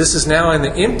this is now in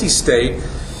the empty state.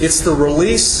 It's the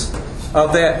release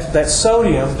of that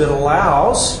sodium that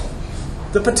allows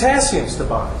the potassiums to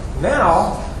bind.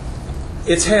 Now,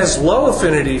 it has low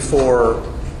affinity for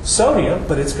sodium,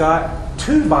 but it's got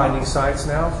 2 binding sites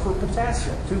now for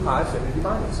potassium, 2 high affinity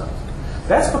binding sites.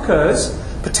 That's because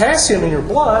potassium in your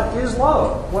blood is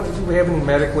low. Do we have any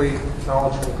medically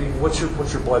knowledgeable people? What's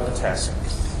your blood potassium?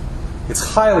 It's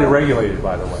highly regulated,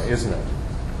 by the way, isn't it?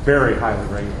 Very highly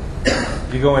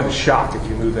regulated. You go into shock if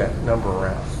you move that number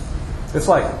around. It's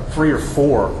like 3 or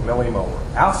 4 millimolar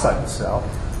outside the cell.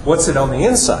 What's it on the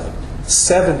inside?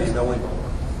 70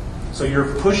 millimolar. So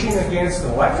you're pushing against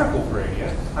an electrical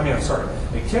gradient. A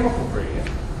chemical gradient.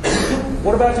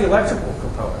 What about the electrical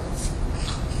component?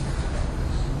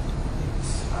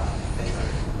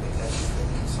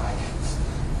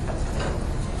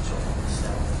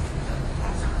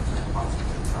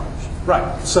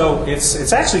 Right. So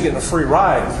it's actually getting a free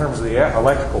ride in terms of the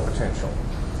electrical potential.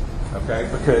 Okay,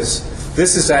 because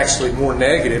this is actually more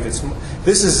negative.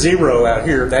 This is 0 out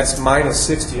here. That's minus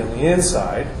 60 on the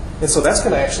inside. And so that's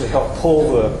going to actually help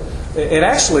pull it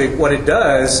actually, what it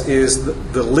does is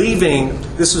the leaving,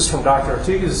 this is from Dr.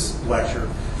 Artiga's lecture,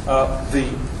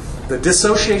 the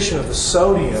dissociation of the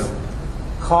sodium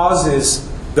causes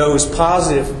those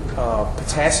positive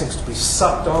potassiums to be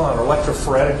sucked on or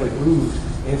electrophoretically moved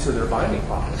into their binding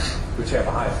pockets, which have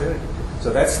a high affinity.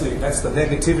 So that's the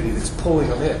negativity that's pulling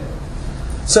them in.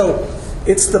 So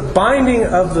it's the binding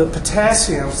of the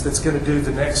potassiums that's going to do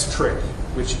the next trick,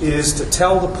 which is to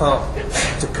tell the pump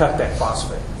to cut that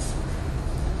phosphate.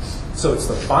 So it's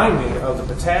the binding of the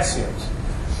potassiums,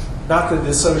 not the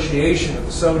dissociation of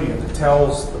the sodium, that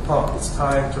tells the pump it's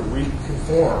time to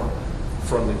reconform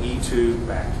from the E2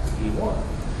 back to the E1.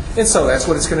 And so that's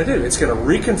what it's going to do. It's going to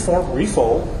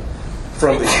refold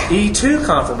from the E2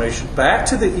 conformation back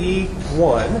to the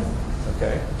E1.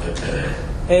 Okay.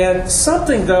 And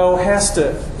something, though, has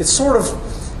to, it's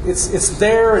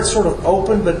there, it's sort of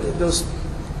open, but those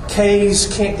Ks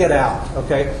can't get out,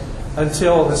 okay,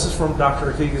 until, this is from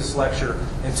Dr. Artiga's lecture,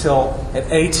 until an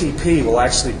ATP will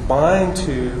actually bind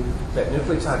to that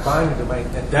nucleotide binding domain,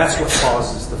 and that's what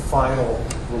causes the final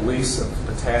release of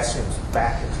potassiums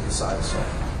back into the cytosol.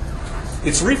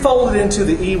 It's refolded into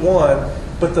the E1,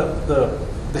 but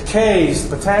the Ks,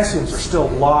 the potassiums, are still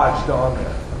lodged on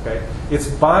there. Okay?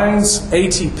 It binds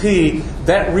ATP,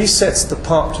 that resets the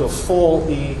pump to a full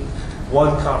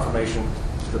E1 conformation.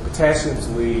 The potassiums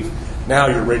leave. Now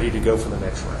you're ready to go for the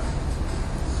next round.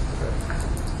 Okay.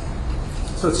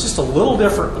 So it's just a little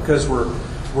different because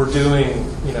we're doing,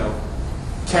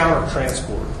 counter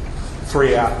transport.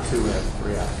 3 out, 2 in,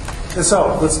 3 out. And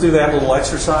so let's do that little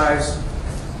exercise.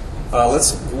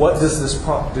 What does this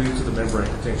pump do to the membrane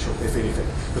potential, if anything?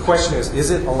 The question is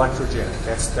it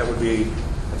electrogenic? That would be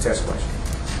a test question.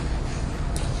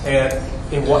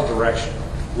 And in what direction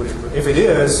would it? If it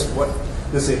is, what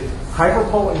does it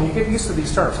hyperpolarize? And you get used to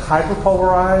these terms.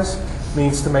 Hyperpolarize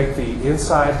means to make the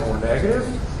inside more negative.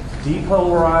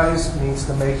 Depolarize means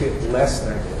to make it less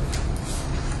negative.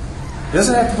 It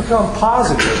doesn't have to become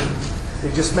positive.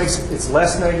 It just makes it's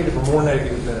less negative or more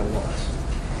negative than it was.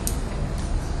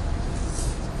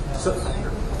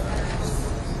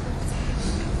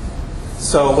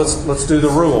 So let's do the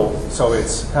rule. So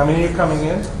it's, how many are coming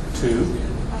in? 2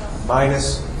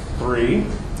 minus 3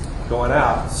 going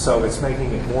out. So it's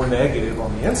making it more negative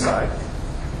on the inside,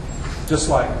 just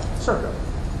like circa,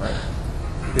 right?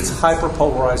 It's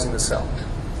hyperpolarizing the cell.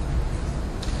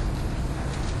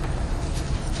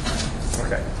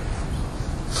 Okay.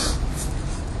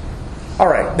 All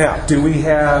right. Now, do we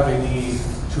have any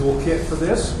toolkit for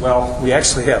this? Well, we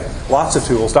actually have lots of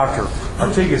tools. Dr.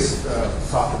 Artigas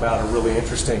talked about a really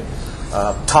interesting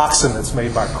toxin that's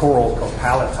made by coral called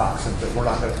halotoxin, but we're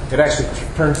not going to. It actually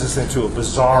turns this into a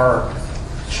bizarre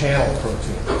channel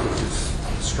protein, which is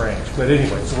strange. But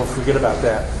anyway, so we'll forget about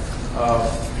that.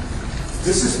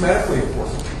 This is medically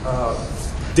important.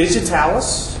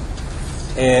 Digitalis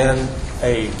and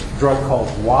a drug called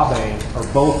Wabane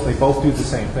they both do the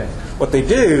same thing. What they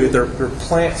do, they're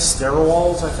plant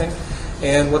sterols, I think,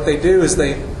 and what they do is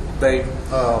they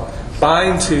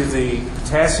bind to the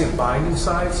potassium binding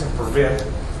sites and prevent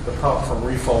the pump from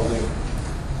refolding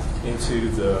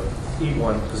into the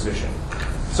E1 position.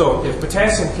 So if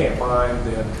potassium can't bind,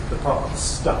 then the pump is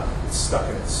stuck. It's stuck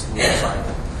in its little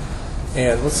cycle.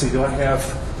 And let's see, do I have,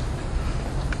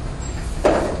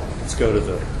 let's go to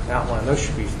the outline. Those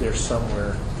should be there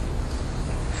somewhere.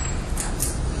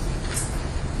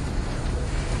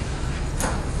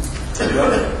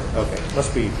 Okay,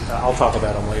 must be, I'll talk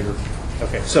about them later.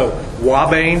 Okay, so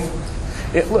Wabane,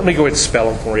 let me go ahead and spell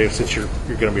them for you since you're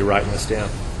going to be writing this down.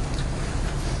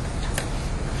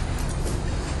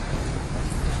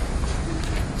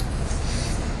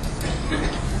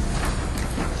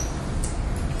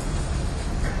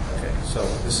 Okay, so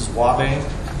this is Wabane.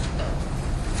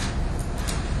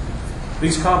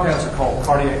 These compounds are called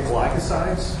cardiac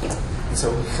glycosides. And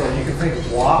so you can think of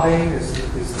Wabane is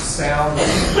the sound of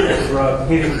the drug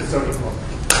hitting the sodium pump.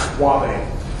 Wabane.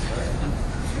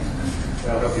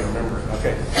 That'll help you remember it.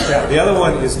 Okay. Now, the other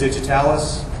one is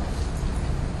digitalis.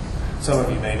 Some of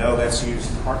you may know that's used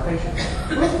in heart patients.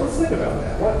 Let's think about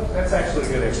that. That's actually a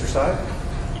good exercise.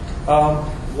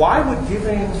 Why would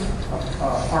giving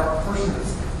a person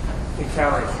that's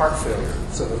encountering heart failure,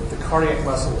 so that the cardiac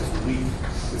muscle is weak,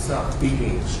 it's not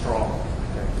beating strong,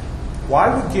 okay?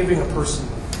 Why would giving a person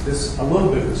a little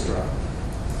bit of this drug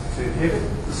to inhibit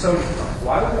the sodium pump,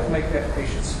 why would that make that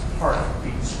patient's heart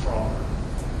beat stronger?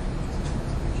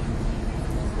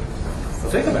 So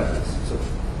think about this. So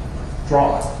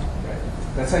draw it. Okay?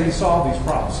 That's how you solve these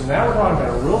problems. So now we're talking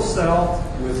about a real cell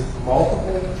with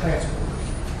multiple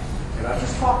transporters. And I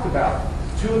just talked about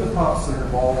two of the pumps that are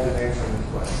involved in answering this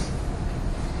question.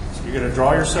 So you're going to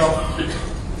draw yourself,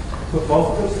 put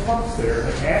both of those pumps there,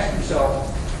 and ask yourself,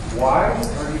 why is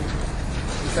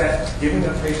that giving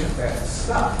a patient that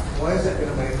stuff? Why is that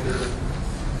going to make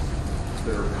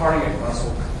their cardiac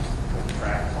muscle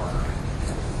contract harder?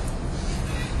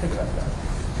 Think about that.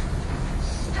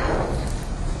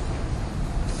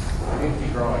 Empty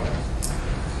drawing.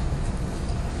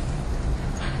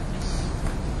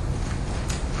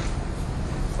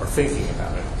 Or thinking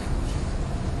about it.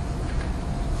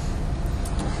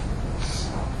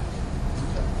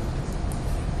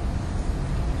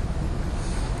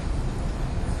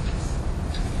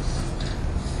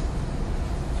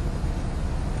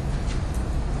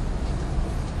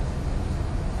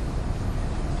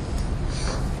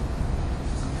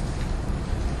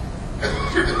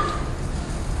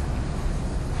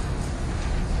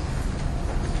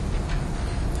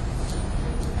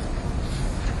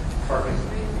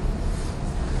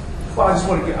 Well, I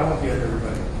want to give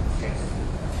everybody a chance to do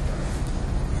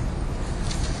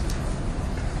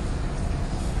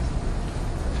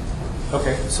that.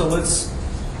 Okay, so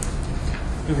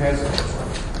who has it?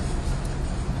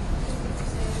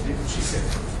 She said.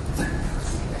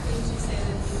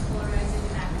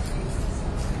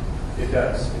 It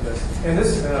does. And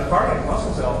this, in a cardiac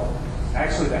muscle cell,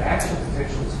 actually the action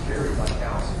potential is carried by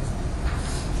calcium.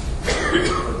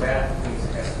 But that means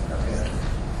it has to come in.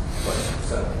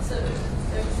 So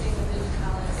they're saying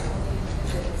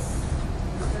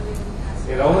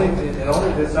it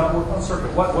only does not work on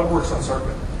circuit. What works on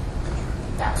circuit?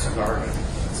 Axogarden.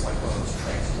 It's like one of those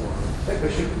transporter. I think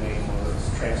they should name one of those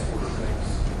transporter things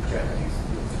in Japanese.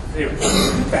 Anyway,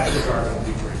 Axogarden will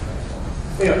be great transporter.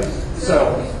 Anyway, so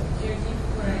you're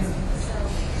depolarizing the cell,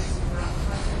 not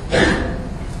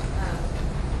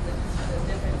the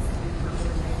difference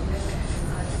between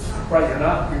right, you're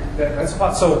not. That's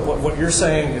what. So what you're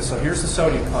saying is, so here's the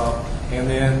sodium pump, and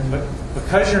then but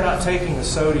because you're not taking the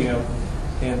sodium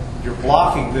and you're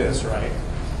blocking this, right?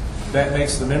 That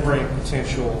makes the membrane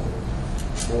potential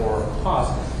more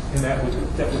positive, and that would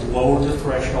lower the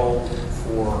threshold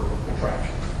for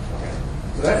contraction. Okay,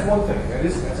 so that's one thing.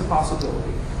 That's a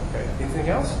possibility. Okay, anything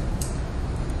else?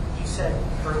 You said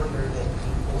earlier that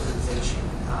depolarization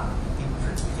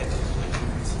typically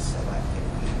increases cell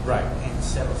activity. Right. And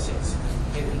so since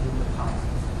hitting the pump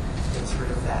gets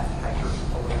rid of that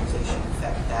hyperpolarization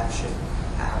effect, that should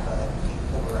have a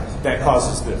depolarizing That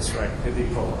causes this, right? It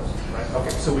depolarizes, right? Okay,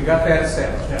 so we got that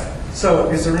established. Now, so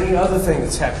is there any other thing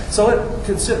that's happening? So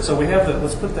so we have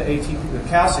let's put the ATP, the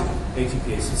calcium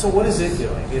ATPase. So what is it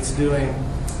doing? It's doing,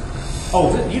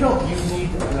 you need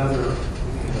another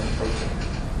protein.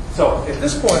 So at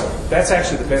this point, that's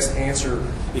actually the best answer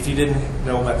if you didn't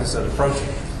know about this other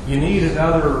protein. You need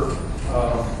another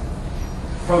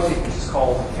protein, which is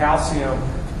called calcium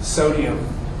sodium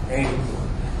aneuploid.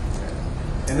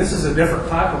 And this is a different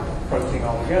type of protein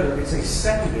altogether. It's a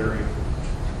secondary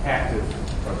active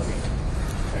protein.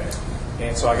 Okay.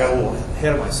 And so I got a little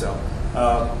ahead of myself.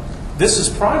 This is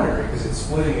primary because it's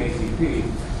splitting ATP.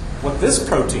 What this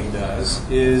protein does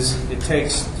is it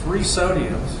takes 3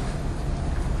 sodiums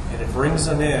and it brings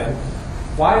them in.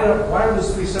 Why are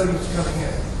those 3 sodiums coming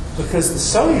in? because the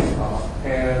sodium pump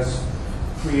has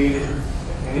created an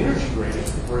energy gradient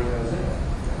to bring those in.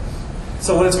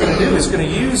 So what it's going to do is going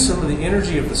to use some of the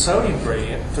energy of the sodium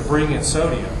gradient to bring in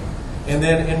sodium, and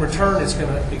then in return it's going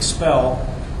to expel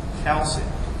calcium.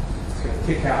 It's going to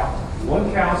kick out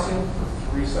 1 calcium for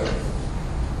 3 sodium.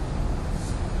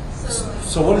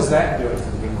 So what is that doing to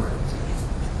the numerator?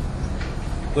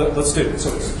 Let's do it.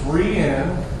 So it's 3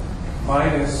 in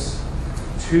minus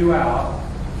 2 out.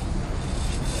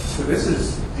 So this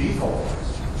is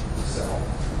depolarized cell,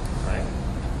 right?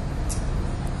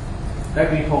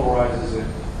 That depolarizes it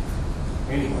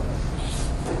anyway.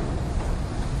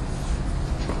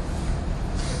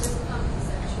 This pump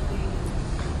essentially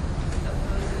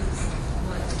opposes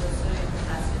what the sodium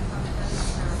potassium pump does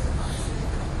now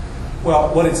opposite. Well,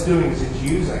 what it's doing is it's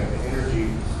using the energy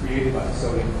created by the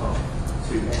sodium pump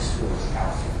to export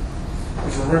calcium.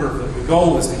 Because remember, the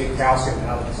goal is to get calcium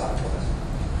out of the cytoplasm.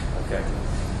 Okay.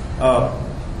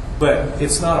 But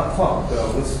it's not a pump,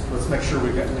 though. Let's make sure we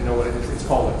know what it is. It's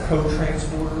called a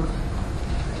co-transporter.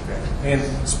 Okay.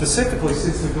 And specifically,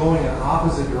 since they're going in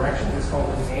opposite direction, it's called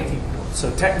an antiport. So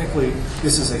technically,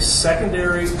 this is a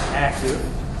secondary active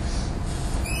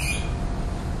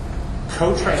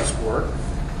co-transport.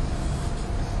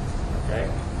 Okay.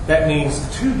 That means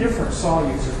 2 different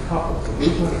solutes are coupled. The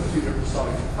movement of 2 different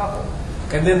solutes are coupled.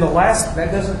 And then the last,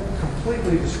 that doesn't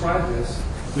completely describe this.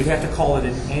 We'd have to call it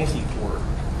an antiport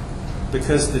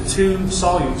because the 2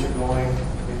 solutes are going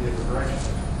in different directions.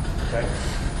 Okay.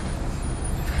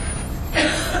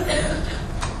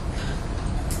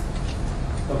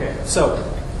 Okay. So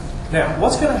now,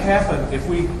 what's going to happen if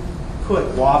we put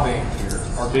Wavane here,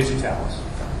 or digitalis,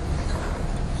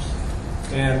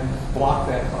 and block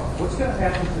that pump? What's going to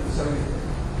happen to the sodium?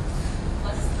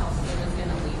 Less calcium is going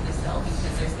to leave the cell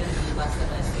because there's going to be less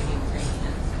of a sodium gradient.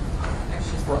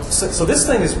 Right. So this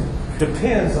thing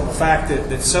depends on the fact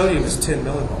that sodium is 10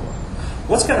 millimolar.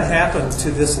 What's going to happen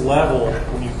to this level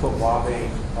when you put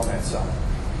Wavane on that side?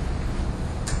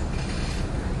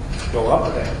 Go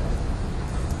up or down?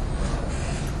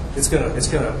 It's going to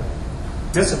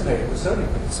dissipate the sodium.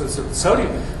 So the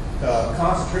sodium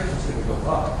concentration is going to go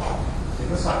up in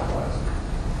the cytoplasm,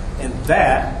 and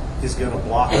that is going to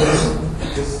block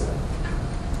this thing.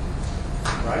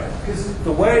 Right? Because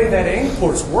the way that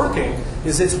import's working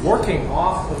is it's working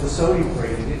off of the sodium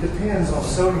gradient. It depends on the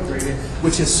sodium gradient,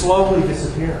 which is slowly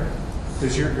disappearing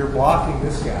because you're blocking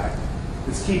this guy.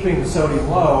 It's keeping the sodium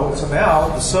low, and so now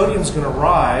the sodium's going to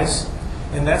rise,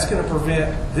 and that's going to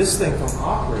prevent this thing from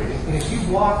operating. And if you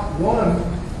block one,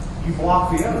 you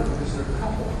block the other because they're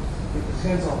coupled. It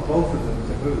depends on both of them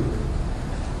to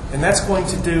move. And that's going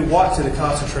to do what to the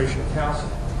concentration of calcium?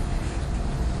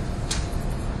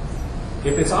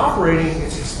 If it's operating,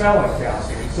 it's expelling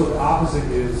calcium. So the opposite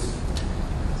is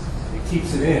it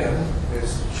keeps it in,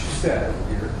 as she said over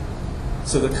here.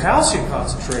 So the calcium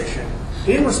concentration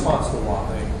in response to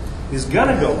Wavane is going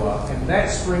to go up, and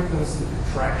that strengthens the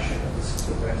contraction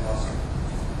of that muscle.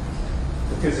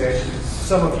 Because as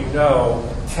some of you know,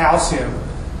 calcium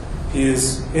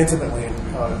is intimately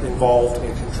involved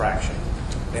in contraction.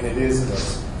 And it is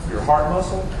in your heart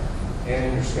muscle and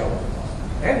in your skeletal muscle.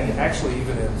 And actually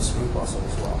even in the smooth muscle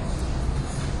as well.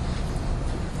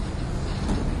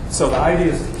 So the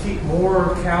idea is to keep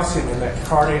more calcium in that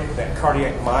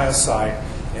cardiac myocyte,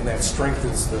 and that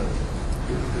strengthens the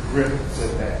grip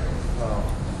that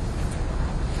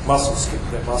muscle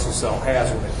cell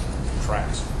has when it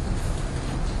contracts.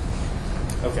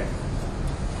 Okay.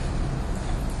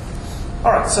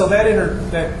 All right, so that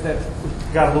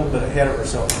got a little bit ahead of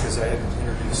ourselves because I had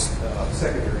introduced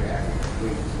secondary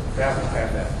active. That will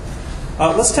have that.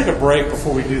 Let's take a break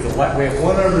before we do the. We have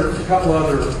a couple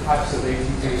other types of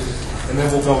ATPs, and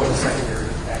then we'll go into secondary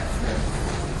active.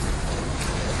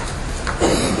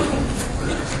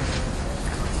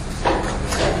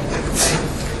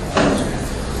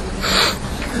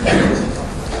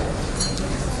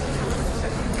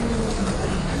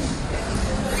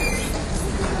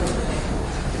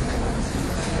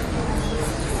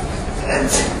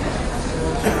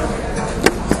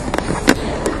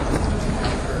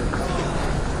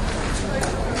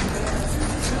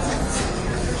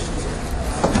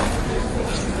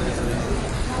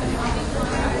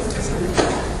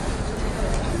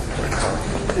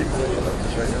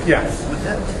 Yeah.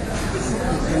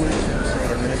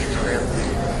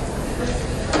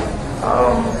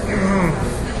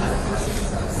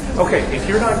 Okay, if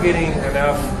you're not getting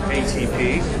enough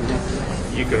ATP,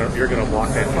 you're going to block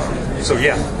that pump. So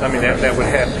yeah, I mean that would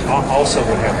also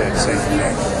have that same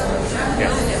effect.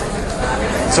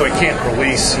 Yeah. So it can't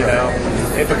release,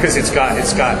 because it's got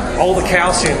all the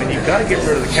calcium, and you've got to get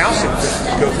rid of the calcium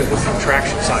to go through the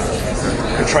contraction cycle.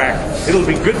 Contract. It'll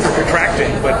be good for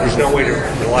contracting, but there's no way to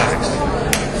relax.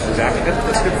 Exactly.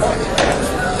 That's a good point.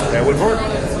 That would work.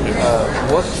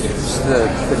 What keeps the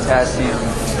potassium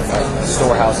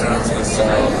storehouse into the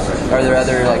cell? Are there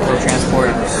other like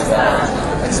co-transports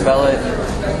that expel it?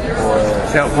 Or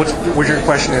Now, what your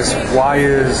question is? Why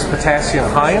is potassium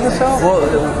high in the cell?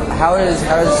 well, how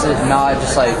does it not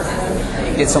just like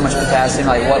get so much potassium?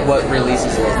 Like what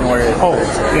releases it in order? Oh,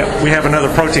 yeah, we have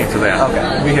another protein for that.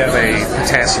 Okay. We have a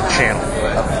potassium channel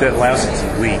that allows it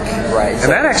to leak. Right. And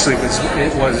that actually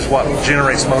was what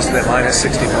generates most of that minus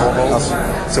 60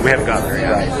 millivolts. So we haven't gotten there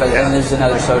yet. Right. But then there's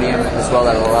another sodium as well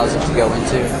that allows it to go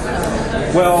into.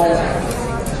 Well,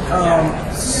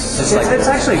 Just like it's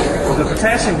actually, the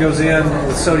potassium goes in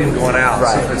with sodium going out.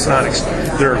 Right. So it's not,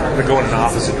 they're going in the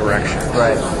opposite direction.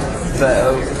 right.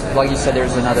 But like you said,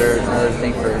 there's another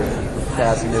thing for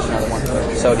potassium. There's another one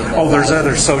for sodium. that Oh, there's allows-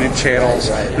 other sodium channels.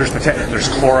 Right. There's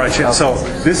chloride channels. So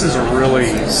this is a really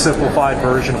simplified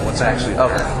version of what's actually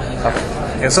there. Okay.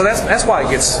 And so that's why it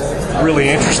gets really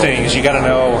interesting, is you got to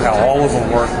know how all of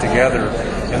them work together.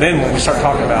 And then when we start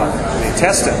talking about the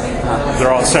intestine,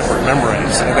 they're on separate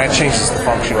membranes, and that changes the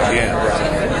function again.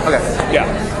 Okay. Yeah.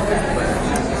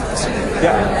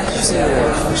 Yeah. Usually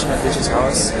the function of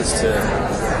digitalis is to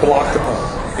block the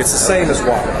pump. It's the same as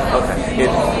water. Okay.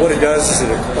 What it does is it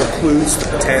occludes the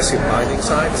potassium binding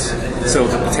sites, so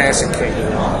the potassium can't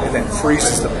get on, and that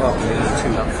freezes the pump in the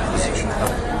tube position.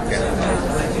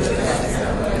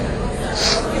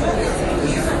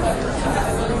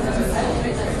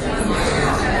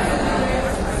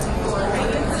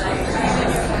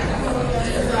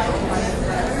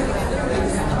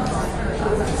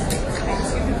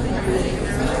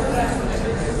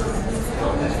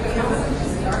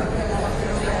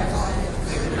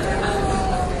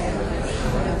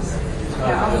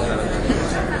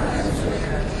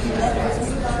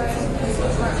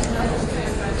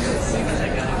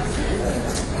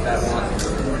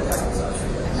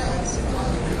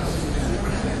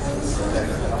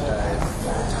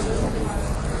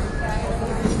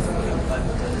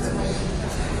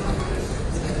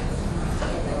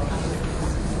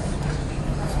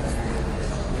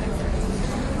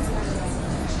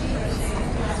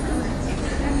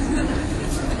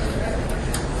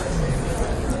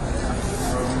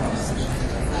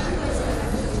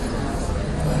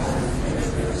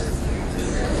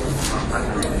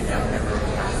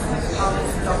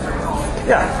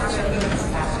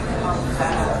 Yeah.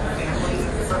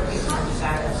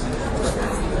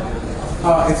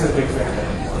 It's a big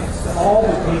family. All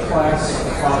the B class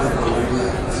are probably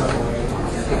related in some way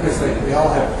because they all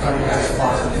have kinase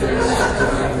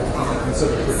phosphatidyls, and so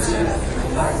they're pretty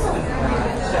similar.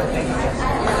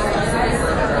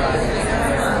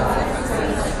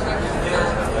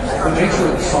 The nature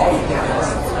of the salt you can't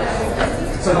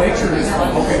learn. So nature is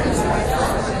okay.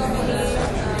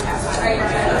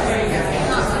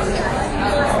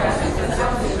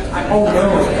 Oh no!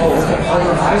 Oh,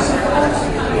 ice.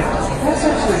 That's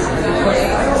actually a good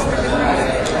question. I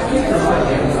think there might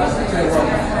be.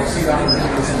 I see that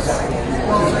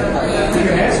you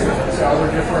can ask me. So are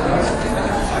there different ice?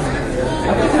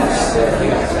 I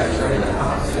think that's actually.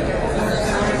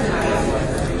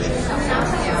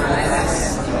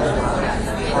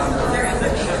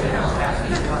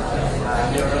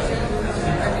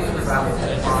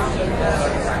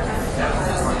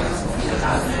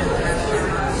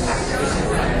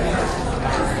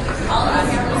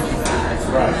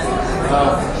 Right.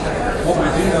 What we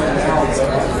do know now is that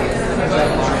my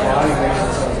body makes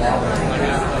its own lava.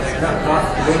 Not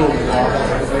literally lava,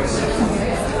 but it makes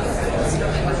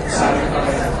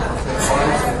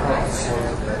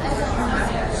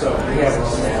so we have a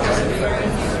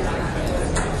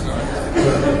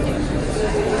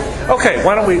Okay,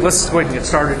 why don't let's go ahead and get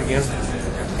started again.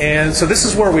 And so this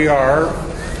is where we are.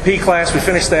 P class, we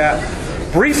finished that.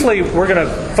 Briefly, we're going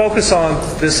to focus on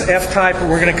this F type, and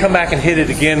we're going to come back and hit it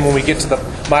again when we get to the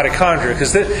mitochondria,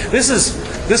 because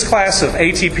this class of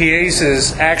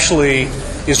ATPases actually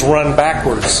is run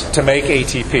backwards to make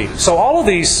ATP. So all of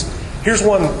these, here's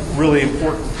one really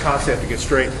important concept to get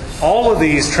straight. All of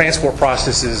these transport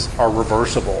processes are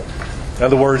reversible. In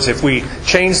other words, if we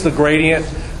change the gradient,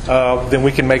 then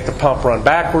we can make the pump run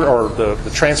backward, or the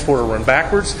transporter run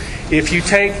backwards. If you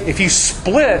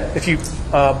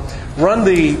run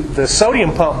the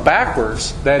sodium pump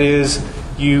backwards, that is,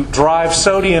 you drive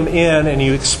sodium in and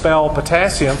you expel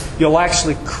potassium, you'll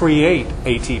actually create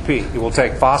ATP. It will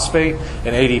take phosphate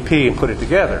and ADP and put it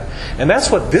together. And that's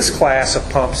what this class of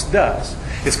pumps does.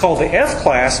 It's called the F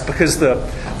class because the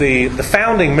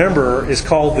founding member is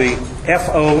called the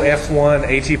FOF1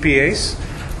 ATPase.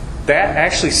 That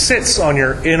actually sits on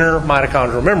your inner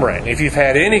mitochondrial membrane. If you've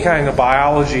had any kind of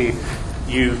biology,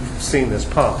 you've seen this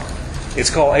pump. It's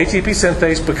called ATP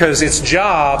synthase because its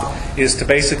job is to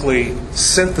basically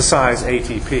synthesize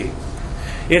ATP.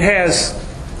 It has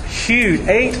huge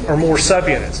 8 or more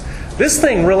subunits. This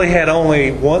thing really had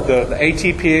only one, the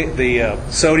ATP, the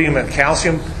sodium and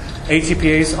calcium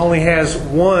ATPase only has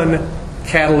one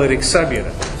catalytic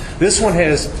subunit. This one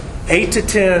has 8 to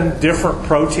 10 different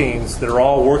proteins that are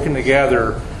all working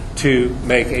together to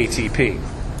make ATP.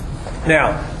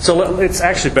 Now, so it's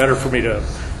actually better for me to,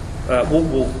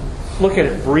 we'll look at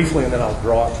it briefly and then I'll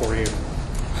draw it for you.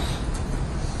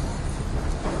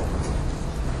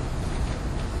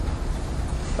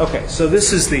 Okay, so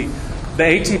this is the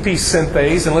ATP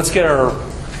synthase, and let's get our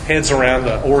heads around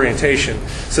the orientation.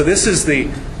 So this is the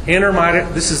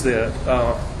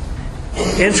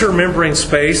intermembrane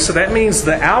space. So that means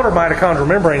the outer mitochondrial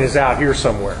membrane is out here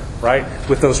somewhere, right?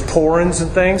 With those porins and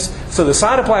things. So the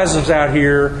cytoplasm's out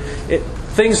here.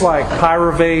 Things like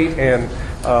pyruvate and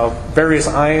various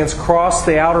ions cross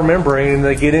the outer membrane and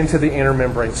they get into the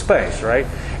intermembrane space, right?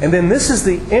 And then this is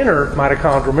the inner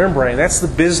mitochondrial membrane. That's the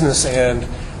business end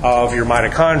of your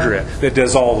mitochondria that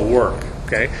does all the work,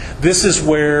 okay? This is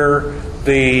where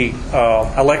the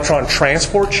electron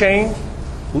transport chain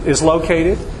is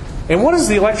located. And what is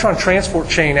the electron transport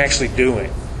chain actually doing?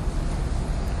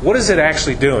 What is it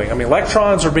actually doing? I mean,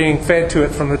 electrons are being fed to it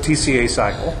from the TCA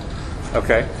cycle,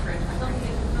 okay?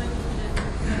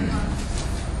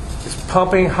 It's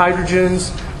pumping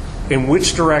hydrogens in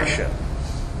which direction?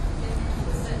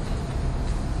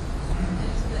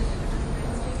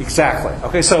 Exactly.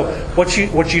 Okay, so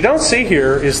what you don't see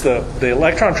here is the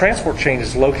electron transport chain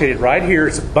is located right here.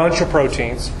 It's a bunch of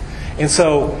proteins. And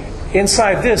so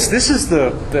inside this is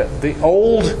the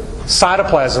old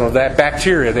cytoplasm of that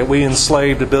bacteria that we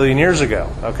enslaved 1 billion years ago.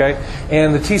 Okay?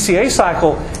 And the TCA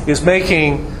cycle is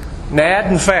making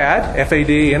NAD and FAD,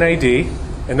 FAD, NAD,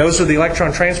 and those are the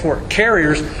electron transport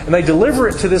carriers, and they deliver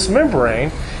it to this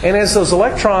membrane. And as those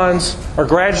electrons are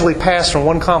gradually passed from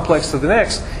one complex to the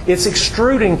next, it's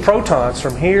extruding protons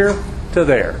from here to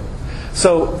there.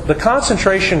 So the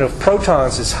concentration of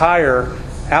protons is higher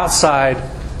outside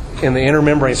in the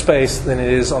intermembrane space than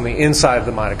it is on the inside of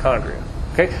the mitochondria.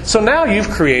 Okay? So now you've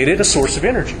created a source of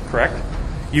energy, correct?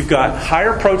 You've got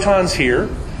higher protons here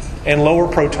and lower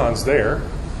protons there.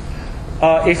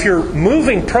 If you're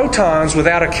moving protons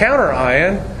without a counter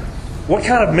ion, what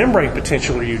kind of membrane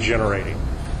potential are you generating?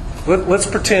 Let's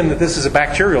pretend that this is a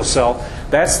bacterial cell.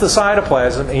 That's the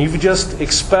cytoplasm, and you've just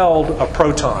expelled a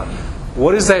proton.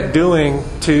 What is that doing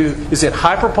to, is it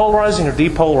hyperpolarizing or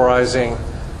depolarizing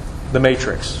the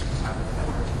matrix?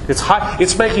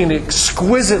 It's making it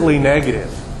exquisitely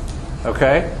negative.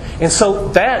 Okay? And so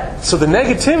the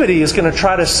negativity is going to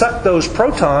try to suck those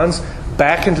protons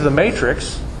back into the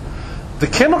matrix. The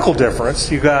chemical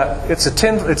difference, it's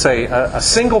a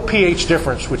single pH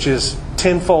difference, which is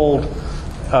tenfold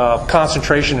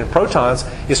concentration in protons,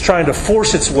 is trying to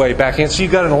force its way back in. So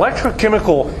you've got an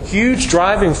electrochemical huge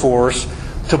driving force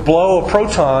to blow a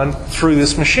proton through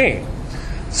this machine.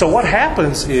 So what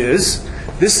happens is,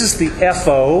 this is the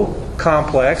FO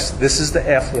complex, this is the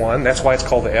F1, that's why it's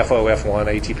called the FOF1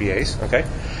 ATPase, okay?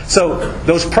 So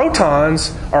those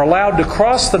protons are allowed to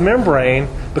cross the membrane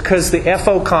because the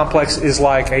FO complex is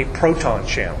like a proton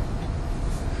channel.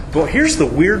 But here's the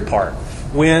weird part.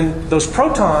 When those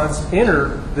protons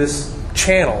enter this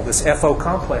channel, this FO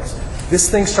complex, this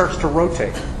thing starts to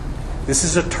rotate. This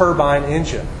is a turbine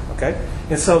engine, okay?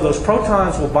 And so those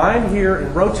protons will bind here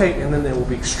and rotate, and then they will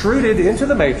be extruded into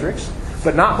the matrix,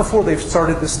 but not before they've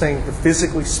started this thing to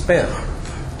physically spin.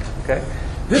 Okay?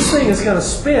 This thing is going to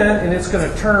spin, and it's going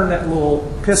to turn that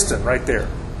little piston right there.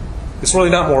 It's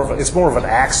really not it's more of an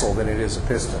axle than it is a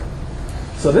piston.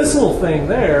 So this little thing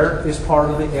there is part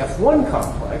of the F1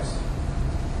 complex,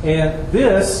 and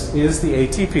this is the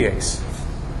ATPase.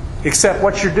 Except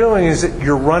what you're doing is that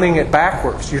you're running it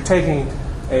backwards. You're taking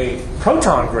a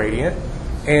proton gradient,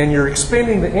 and you're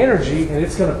expending the energy, and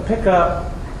it's going to pick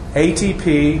up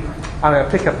ADP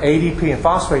and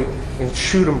phosphate and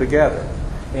shoot them together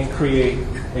and create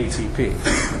ATP.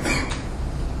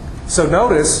 So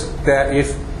notice that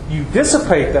if you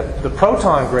dissipate the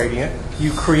proton gradient,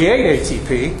 you create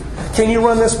ATP. Can you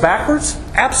run this backwards?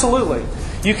 Absolutely.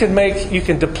 You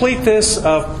can deplete this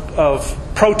of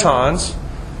protons,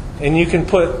 and you can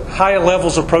put higher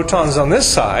levels of protons on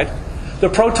this side. The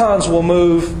protons will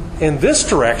move in this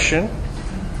direction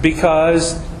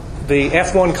because the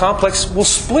F1 complex will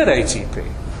split ATP.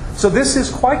 So this is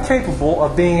quite capable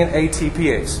of being an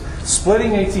ATPase,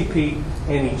 splitting ATP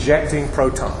and ejecting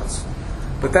protons.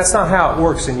 But that's not how it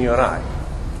works in you and I.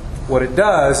 What it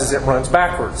does is it runs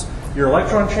backwards. Your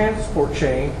electron transport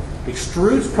chain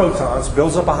extrudes protons,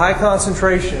 builds up a high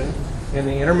concentration in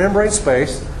the intermembrane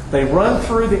space. They run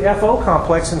through the FO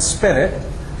complex and spin it.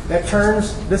 That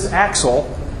turns this axle,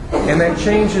 and that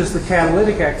changes the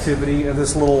catalytic activity of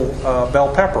this little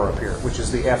bell pepper up here, which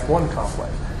is the F1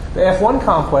 complex. The F1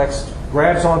 complex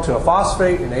grabs onto a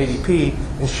phosphate and ADP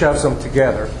and shoves them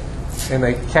together, and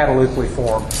they catalytically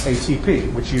form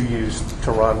ATP, which you use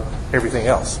to run everything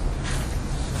else.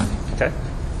 Okay?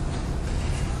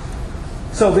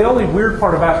 So the only weird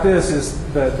part about this is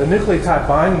the nucleotide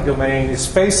binding domain is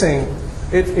facing,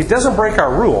 it doesn't break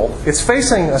our rule. It's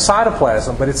facing a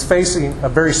cytoplasm, but it's facing a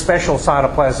very special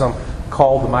cytoplasm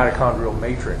called the mitochondrial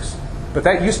matrix. But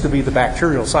that used to be the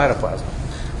bacterial cytoplasm.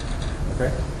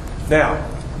 Okay? Now,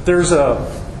 there's a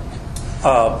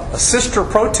sister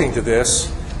protein to this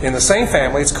in the same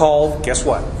family. It's called, guess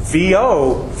what?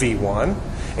 VOV1.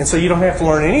 And so you don't have to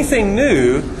learn anything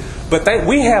new, but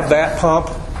we have that pump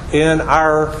in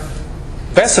our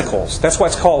vesicles. That's why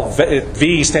it's called,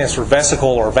 V stands for vesicle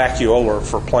or vacuolar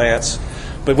for plants,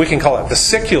 but we can call it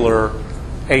vesicular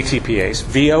ATPase,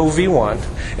 VOV1.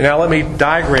 And now let me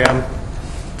diagram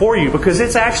for you, because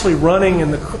it's actually running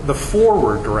in the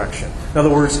forward direction. In other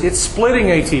words, it's splitting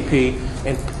ATP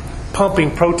and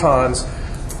pumping protons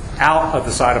out of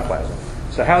the cytoplasm.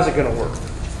 So how's it going to work?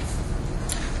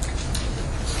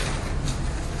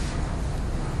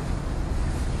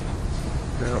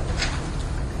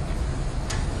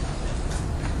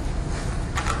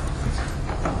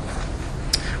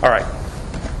 All right.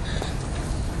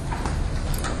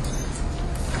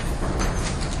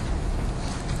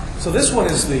 So this one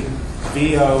is the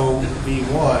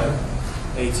VOV1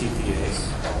 ATPase.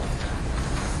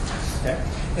 Okay.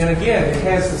 And again, it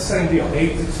has the same deal,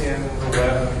 8 to 10 and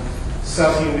 11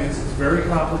 subunits. It's very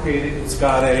complicated. It's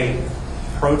got a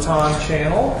proton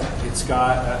channel. It's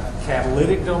got a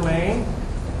catalytic domain.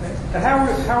 Okay. And how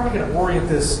are we going to orient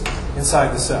this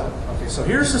inside the cell? Okay, so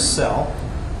here's the cell.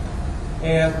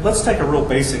 And let's take a real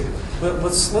basic,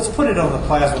 let's put it on the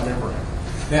plasma membrane.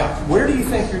 Now, where do you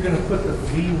think you're going to put the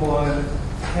V1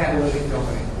 catalytic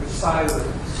domain?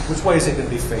 Which way is it going to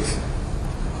be facing?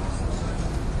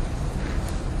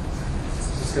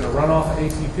 It's going to run off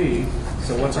ATP.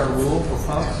 So what's our rule for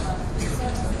pumps?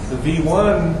 The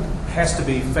V1 has to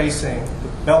be facing, the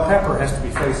bell pepper has to be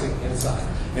facing inside.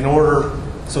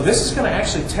 So this is going to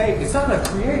actually it's not going to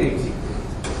create ATP.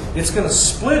 It's going to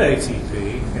split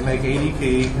ATP and make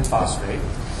ADP and phosphate.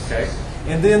 Okay?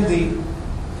 And then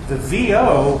the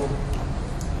VO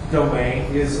domain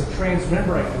is a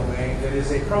transmembrane domain that is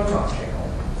a proton channel.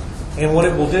 And what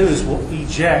it will do is will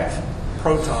eject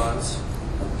protons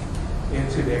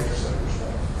into the extracellular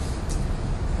space.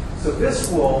 So this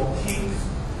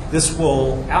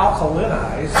will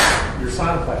alkalinize your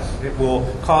cytoplasm. It will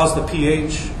cause the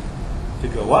pH to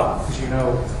go up, because you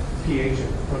know pH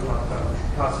and proton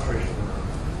concentration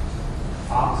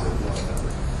are opposite of one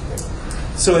another. Okay.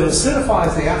 So it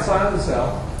acidifies the outside of the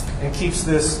cell and keeps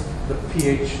the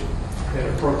pH at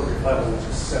an appropriate level, which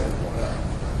is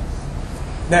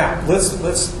 7.0. Now,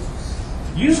 let's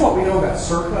use what we know about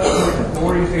circa,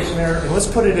 orientation there, and let's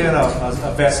put it in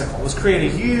a vesicle. Let's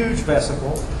create a huge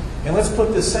vesicle, and let's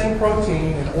put this same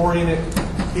protein and orient it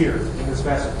here in this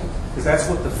vesicle, because that's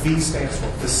what the V stands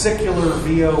for, vesicular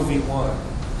VOV1.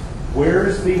 Where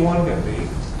is V1 going to be?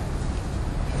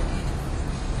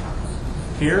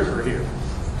 Here or here?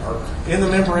 Or in the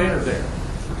membrane or there?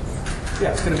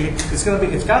 Yeah, it's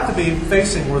got to be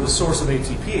facing where the source of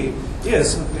ATP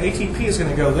is. ATP is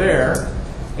going to go there,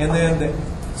 and then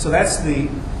so this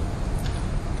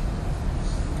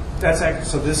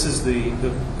is the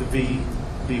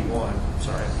V1.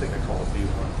 Sorry, I think I call it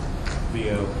V1.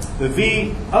 VO. The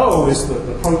VO is the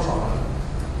proton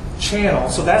channel,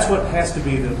 so that's what has to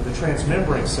be the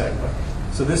transmembrane segment.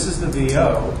 So this is the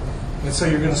VO, and so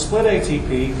you're going to split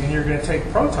ATP, and you're going to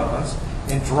take protons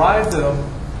and drive them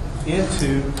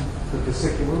into the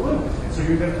vesicular lumen. And so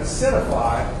you're going to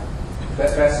acidify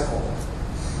that vesicle.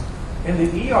 In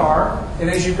the ER,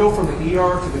 and as you go from the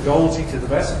ER to the Golgi to the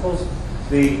vesicles,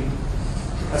 the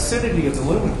acidity of the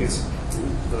lumen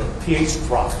the pH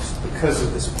drops because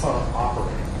of this pump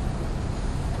operating.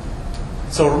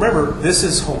 So remember, this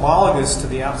is homologous to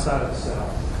the outside of the cell.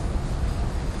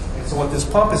 And so what this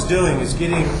pump is doing is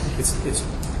it's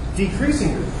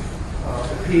decreasing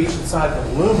the pH inside the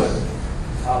lumen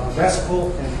of the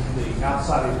vesicle and the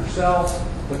outside of your cell,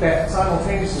 but that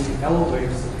simultaneously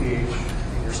elevates the pH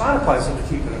in your cytoplasm to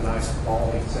keep it a nice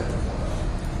balmy 7.0.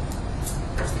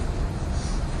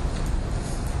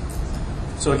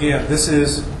 So again, this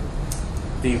is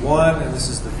V1 and this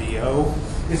is the VO.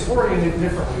 It's oriented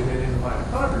differently than in the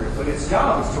mitochondria, but its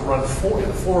job is to run in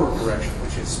the forward direction,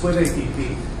 which is split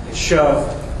ATP and shove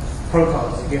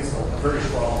protons against a very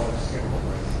strong chemical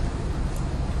gradient.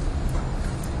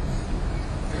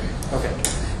 Okay,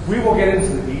 we will get into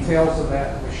the details of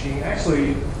that machine.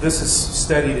 Actually, this is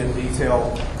studied in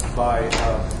detail by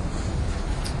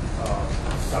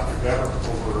Dr. Bever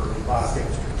over in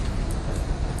biochemistry.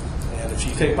 And if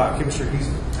you take biochemistry, he's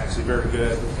actually very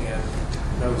good and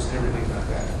knows everything about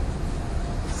that.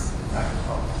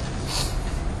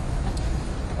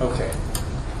 Okay.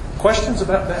 Questions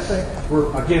about that thing?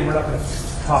 We're not going to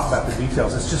talk about the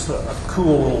details. It's just a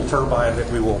cool little turbine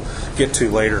that we will get to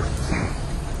later.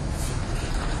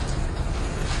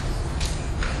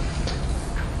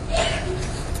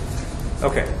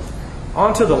 Okay.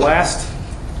 On to the last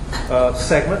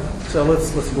segment. So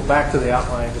let's go back to the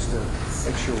outline just to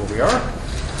make sure where we are.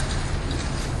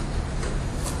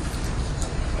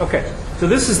 Okay, so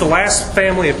this is the last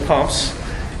family of pumps,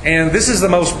 and this is the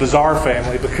most bizarre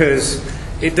family because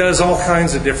it does all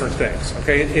kinds of different things.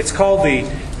 Okay, it's called the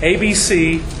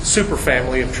ABC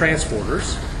superfamily of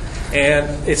transporters, and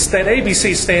that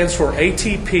ABC stands for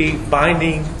ATP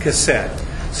binding cassette.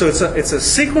 So it's a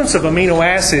sequence of amino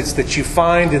acids that you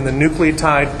find in the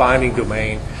nucleotide binding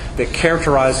domain that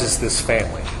characterizes this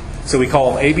family. So we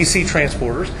call them ABC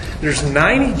transporters. There's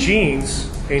 90 genes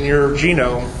in your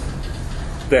genome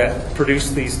that produce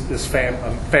this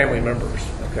family members.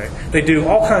 Okay, they do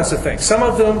all kinds of things. Some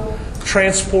of them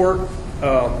transport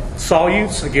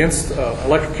solutes against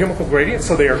electrochemical gradients,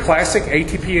 so they are classic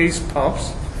ATPase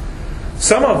pumps.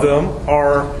 Some of them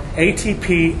are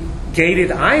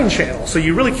ATP-gated ion channels, so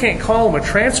you really can't call them a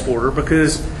transporter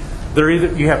because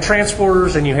you have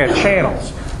transporters and you have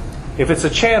channels. If it's a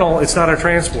channel, it's not a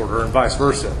transporter, and vice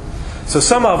versa. So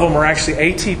some of them are actually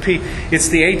ATP. It's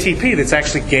the ATP that's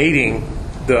actually gating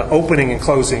the opening and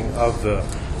closing of the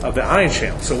ion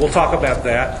channel. So we'll talk about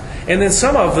that. And then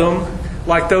some of them,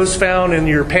 like those found in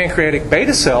your pancreatic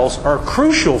beta cells, are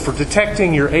crucial for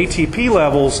detecting your ATP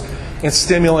levels and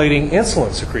stimulating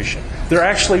insulin secretion. They're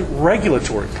actually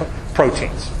regulatory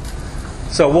proteins.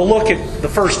 So we'll look at the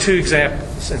first two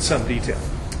examples in some detail.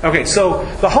 Okay, so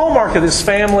the hallmark of this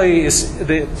family is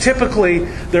that typically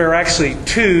there are actually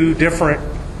two different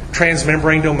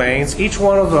transmembrane domains. Each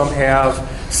one of them have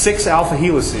 6 alpha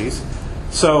helices.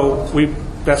 So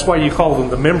that's why you call them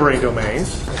the membrane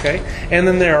domains. Okay, and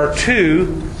then there are 2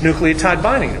 nucleotide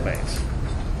binding domains.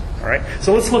 All right,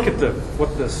 so let's look at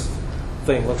what this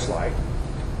thing looks like.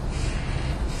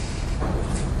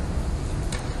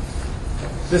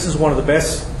 This is one of the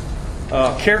best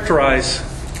characterized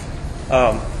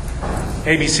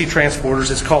ABC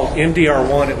transporters. It's called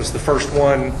MDR1. It was the first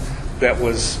one that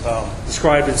was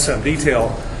described in some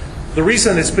detail. The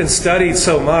reason it's been studied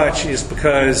so much is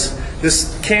because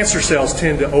cancer cells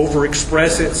tend to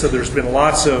overexpress it, so there's been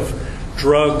lots of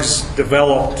drugs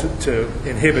developed to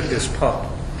inhibit this pump.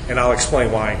 And I'll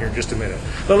explain why here in just a minute.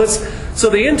 But so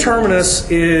the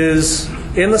N-terminus is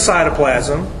in the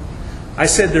cytoplasm. I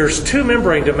said there's 2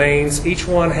 membrane domains, each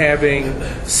one having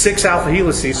 6 alpha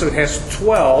helices, so it has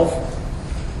 12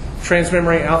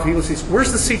 transmembrane alpha helices.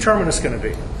 Where's the C-terminus going to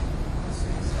be?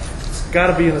 It's got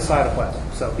to be in the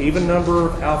cytoplasm. So even number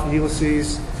of alpha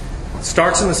helices,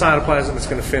 starts in the cytoplasm, it's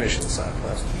going to finish in the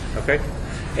cytoplasm. Okay?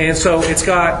 And so it's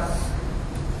got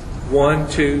 1,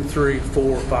 2, 3,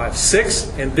 4, 5,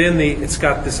 6, and then it's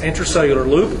got this intracellular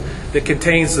loop that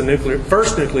contains the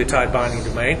first nucleotide binding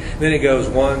domain. And then it goes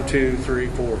 1, 2, 3,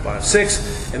 4, 5,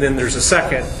 6, and then there's a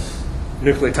second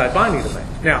nucleotide binding domain.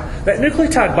 Now, that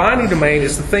nucleotide binding domain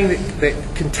is the thing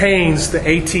that contains the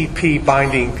ATP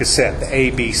binding cassette, the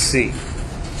ABC.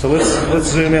 So let's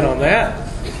zoom in on that.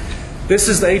 This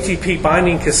is the ATP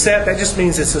binding cassette. That just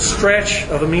means it's a stretch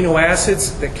of amino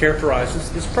acids that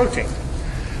characterizes this protein.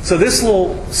 So this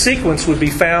little sequence would be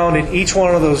found in each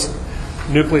one of those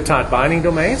nucleotide binding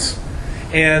domains.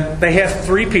 And they have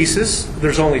 3 pieces.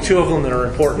 There's only 2 of them that are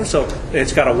important. So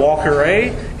it's got a Walker A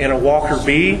and a Walker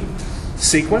B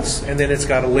sequence, and then it's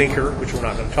got a linker, which we're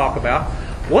not going to talk about.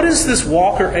 What is this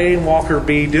Walker A and Walker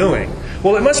B doing?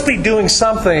 Well, it must be doing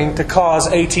something to cause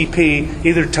ATP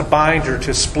either to bind or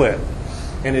to split.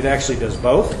 And it actually does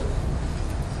both.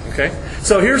 Okay?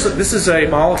 So this is a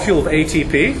molecule of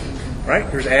ATP. Right?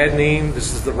 Here's adenine.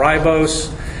 This is the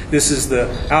ribose. This is the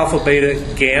alpha beta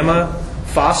gamma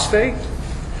phosphate.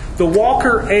 The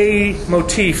Walker A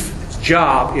motif's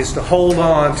job is to hold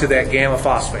on to that gamma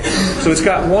phosphate. So it's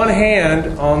got one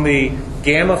hand on the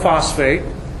gamma phosphate.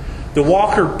 The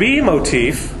Walker B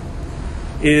motif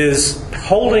is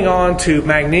holding on to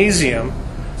magnesium.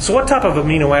 So what type of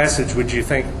amino acids would you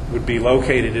think would be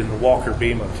located in the Walker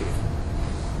B motif?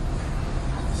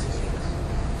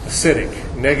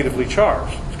 Acidic, negatively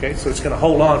charged. Okay, so it's going to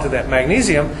hold on to that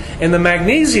magnesium, and the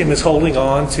magnesium is holding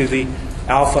on to the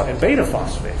alpha and beta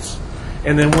phosphates.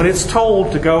 And then when it's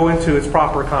told to go into its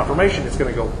proper conformation, it's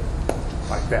going to go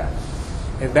like that.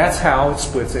 And that's how it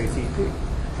splits ATP.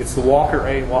 It's the Walker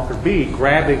A and Walker B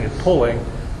grabbing and pulling,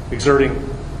 exerting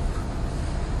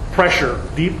pressure,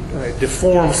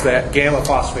 deforms that gamma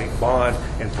phosphate bond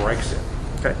and breaks it.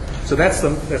 Okay, so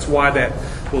that's why that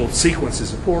little sequence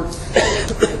is important.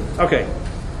 Okay,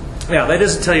 now that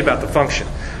doesn't tell you about the function.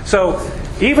 So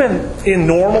even in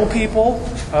normal people,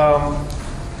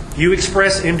 you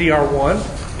express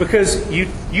MDR1 because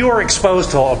you are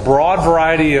exposed to a broad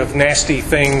variety of nasty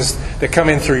things that come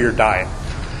in through your diet.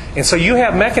 And so you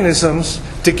have mechanisms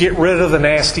to get rid of the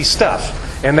nasty stuff.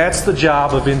 And that's the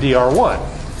job of MDR1,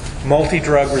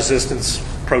 multi-drug resistance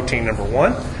protein number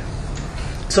 1.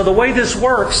 So the way this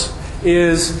works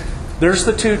is there's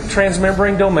the 2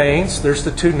 transmembrane domains, there's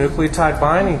the 2 nucleotide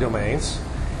binding domains,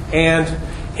 and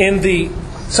in the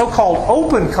so-called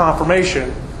open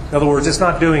conformation, in other words, it's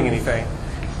not doing anything,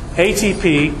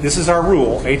 ATP, this is our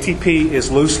rule, ATP is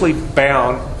loosely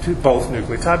bound to both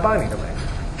nucleotide binding domains.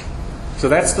 So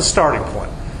that's the starting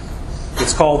point.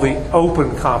 It's called the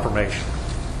open conformation.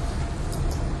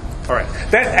 All right.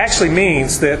 That actually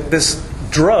means that this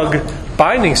drug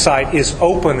binding site is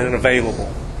open and available.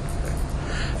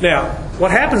 Now,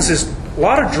 what happens is a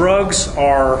lot of drugs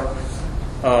are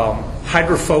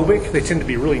hydrophobic. They tend to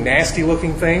be really nasty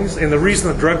looking things. And the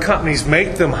reason the drug companies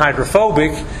make them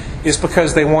hydrophobic is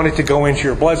because they want it to go into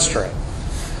your bloodstream.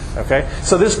 Okay?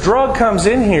 So this drug comes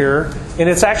in here and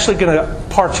it's actually going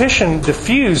to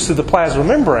diffuse through the plasma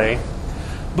membrane.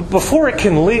 But before it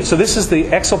can leave, so this is the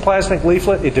exoplasmic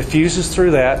leaflet, it diffuses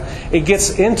through that. It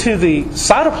gets into the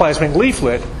cytoplasmic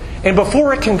leaflet, and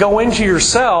before it can go into your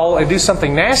cell and do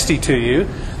something nasty to you,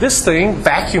 this thing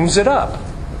vacuums it up.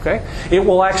 Okay? It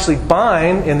will actually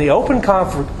bind in the open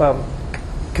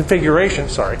configuration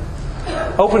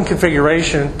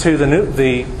to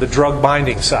the drug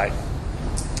binding site.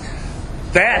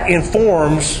 That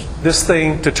informs this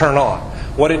thing to turn on.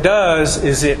 What it does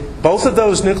is both of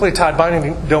those nucleotide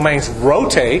binding domains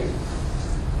rotate.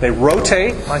 They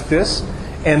rotate like this,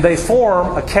 and they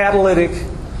form a catalytic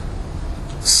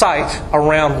site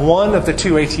around one of the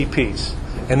 2 ATPs,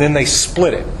 and then they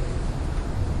split it.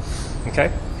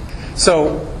 Okay?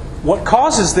 So what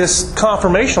causes this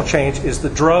conformational change is the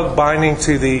drug binding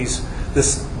to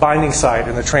this binding site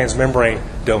in the transmembrane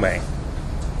domain.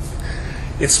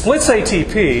 It splits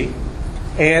ATP,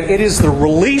 and it is the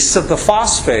release of the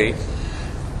phosphate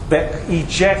that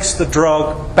ejects the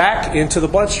drug back into the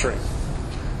bloodstream.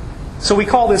 So we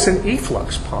call this an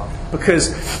efflux pump,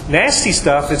 because nasty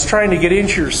stuff that's trying to get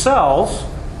into your cells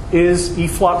is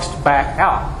effluxed back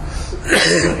out.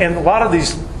 And a lot of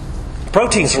these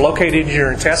proteins are located in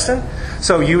your intestine,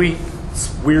 so you eat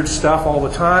weird stuff all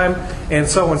the time, and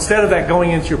so instead of that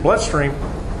going into your bloodstream,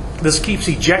 this keeps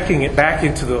ejecting it back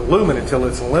into the lumen until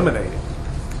it's eliminated.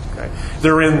 Okay?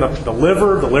 They're in the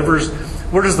liver.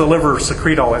 Where does the liver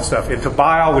secrete all that stuff? Into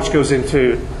bile, which goes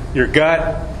into your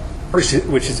gut, which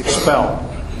is expelled.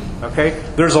 Okay?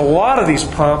 There's a lot of these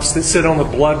pumps that sit on the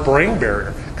blood-brain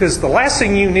barrier, because the last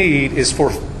thing you need is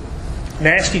for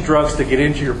nasty drugs to get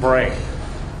into your brain.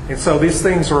 And so these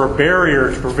things are a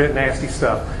barrier to prevent nasty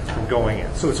stuff from going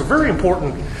in. So it's a very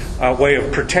important way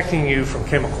of protecting you from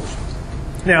chemicals.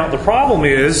 Now, the problem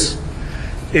is,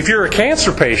 if you're a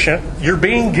cancer patient, you're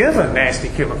being given nasty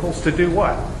chemicals to do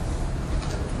what?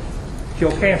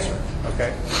 Kill cancer.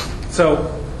 Okay?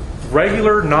 So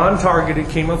regular, non-targeted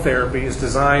chemotherapy is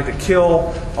designed to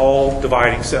kill all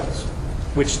dividing cells,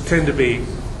 which tend to be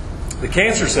the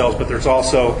cancer cells, but there's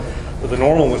also, the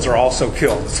normal ones are also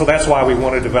killed. So that's why we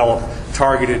want to develop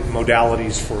targeted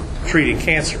modalities for treating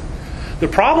cancer. The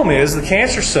problem is the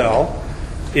cancer cell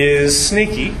is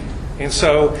sneaky, and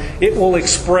so it will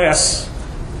express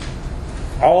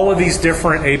all of these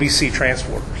different ABC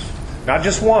transporters. Not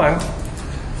just one.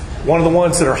 One of the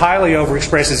ones that are highly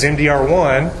overexpressed is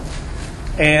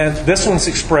MDR1, and this one's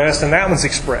expressed and that one's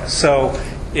expressed. So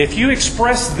if you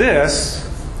express this,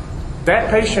 that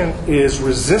patient is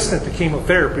resistant to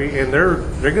chemotherapy, and they're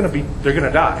going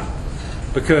to die,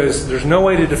 because there's no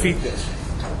way to defeat this.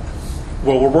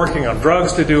 Well, we're working on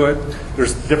drugs to do it.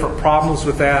 There's different problems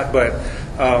with that, but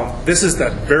this is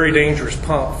that very dangerous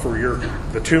pump for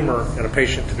the tumor in a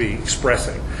patient to be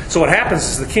expressing. So what happens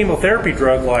is the chemotherapy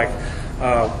drug, like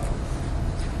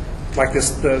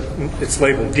this, it's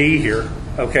labeled D here.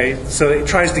 Okay, so it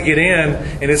tries to get in,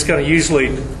 and it's going to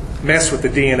usually mess with the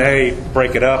DNA,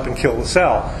 break it up, and kill the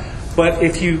cell. But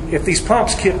if these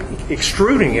pumps keep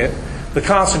extruding it, the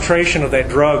concentration of that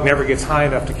drug never gets high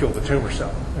enough to kill the tumor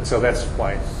cell, and so that's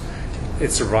why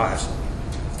it survives.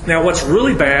 Now, what's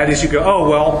really bad is you go, oh,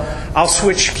 well, I'll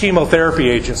switch chemotherapy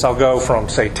agents. I'll go from,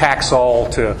 say,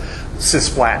 Taxol to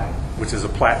cisplatin, which is a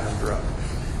platinum drug.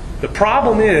 The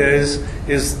problem is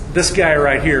this guy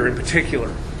right here in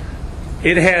particular.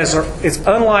 It's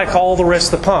unlike all the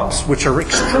rest of the pumps, which are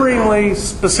extremely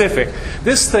specific.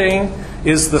 This thing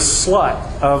is the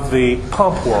slut of the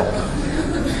pump world.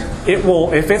 It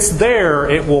will, if it's there,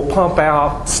 it will pump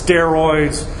out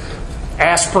steroids,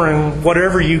 aspirin,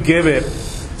 whatever you give it.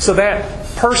 So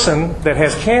that person that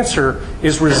has cancer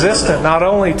is resistant not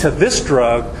only to this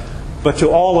drug, but to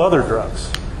all other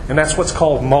drugs. And that's what's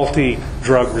called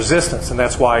multi-drug resistance, and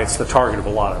that's why it's the target of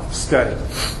a lot of study.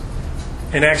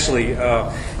 And actually,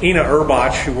 Ina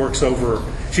Urbach, who works over,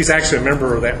 she's actually a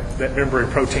member of that membrane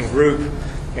protein group,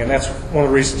 and that's one of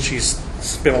the reasons she's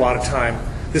spent a lot of time.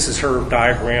 This is her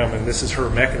diagram, and this is her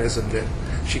mechanism that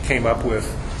she came up with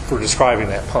for describing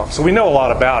that pump. So we know a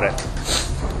lot about it.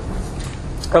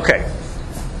 Okay.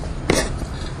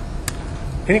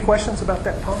 Any questions about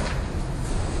that pump?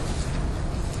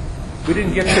 We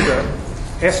didn't get to the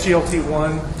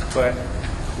SGLT1, but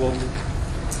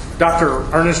Dr.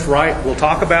 Ernest Wright will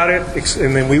talk about it,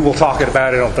 and then we will talk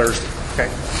about it on Thursday. Okay.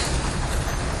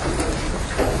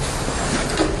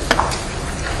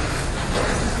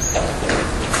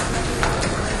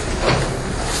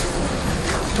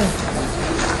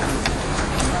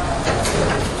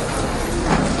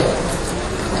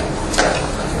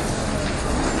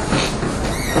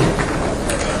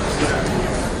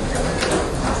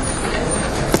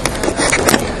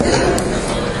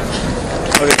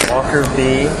 Walker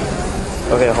B.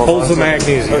 Okay, holds the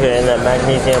magnesium. Okay, and that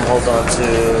magnesium holds on to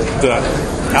the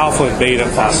alpha and beta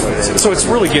phosphates. So it's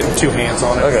really getting two hands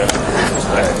on it. Okay. All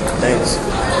right. Thanks.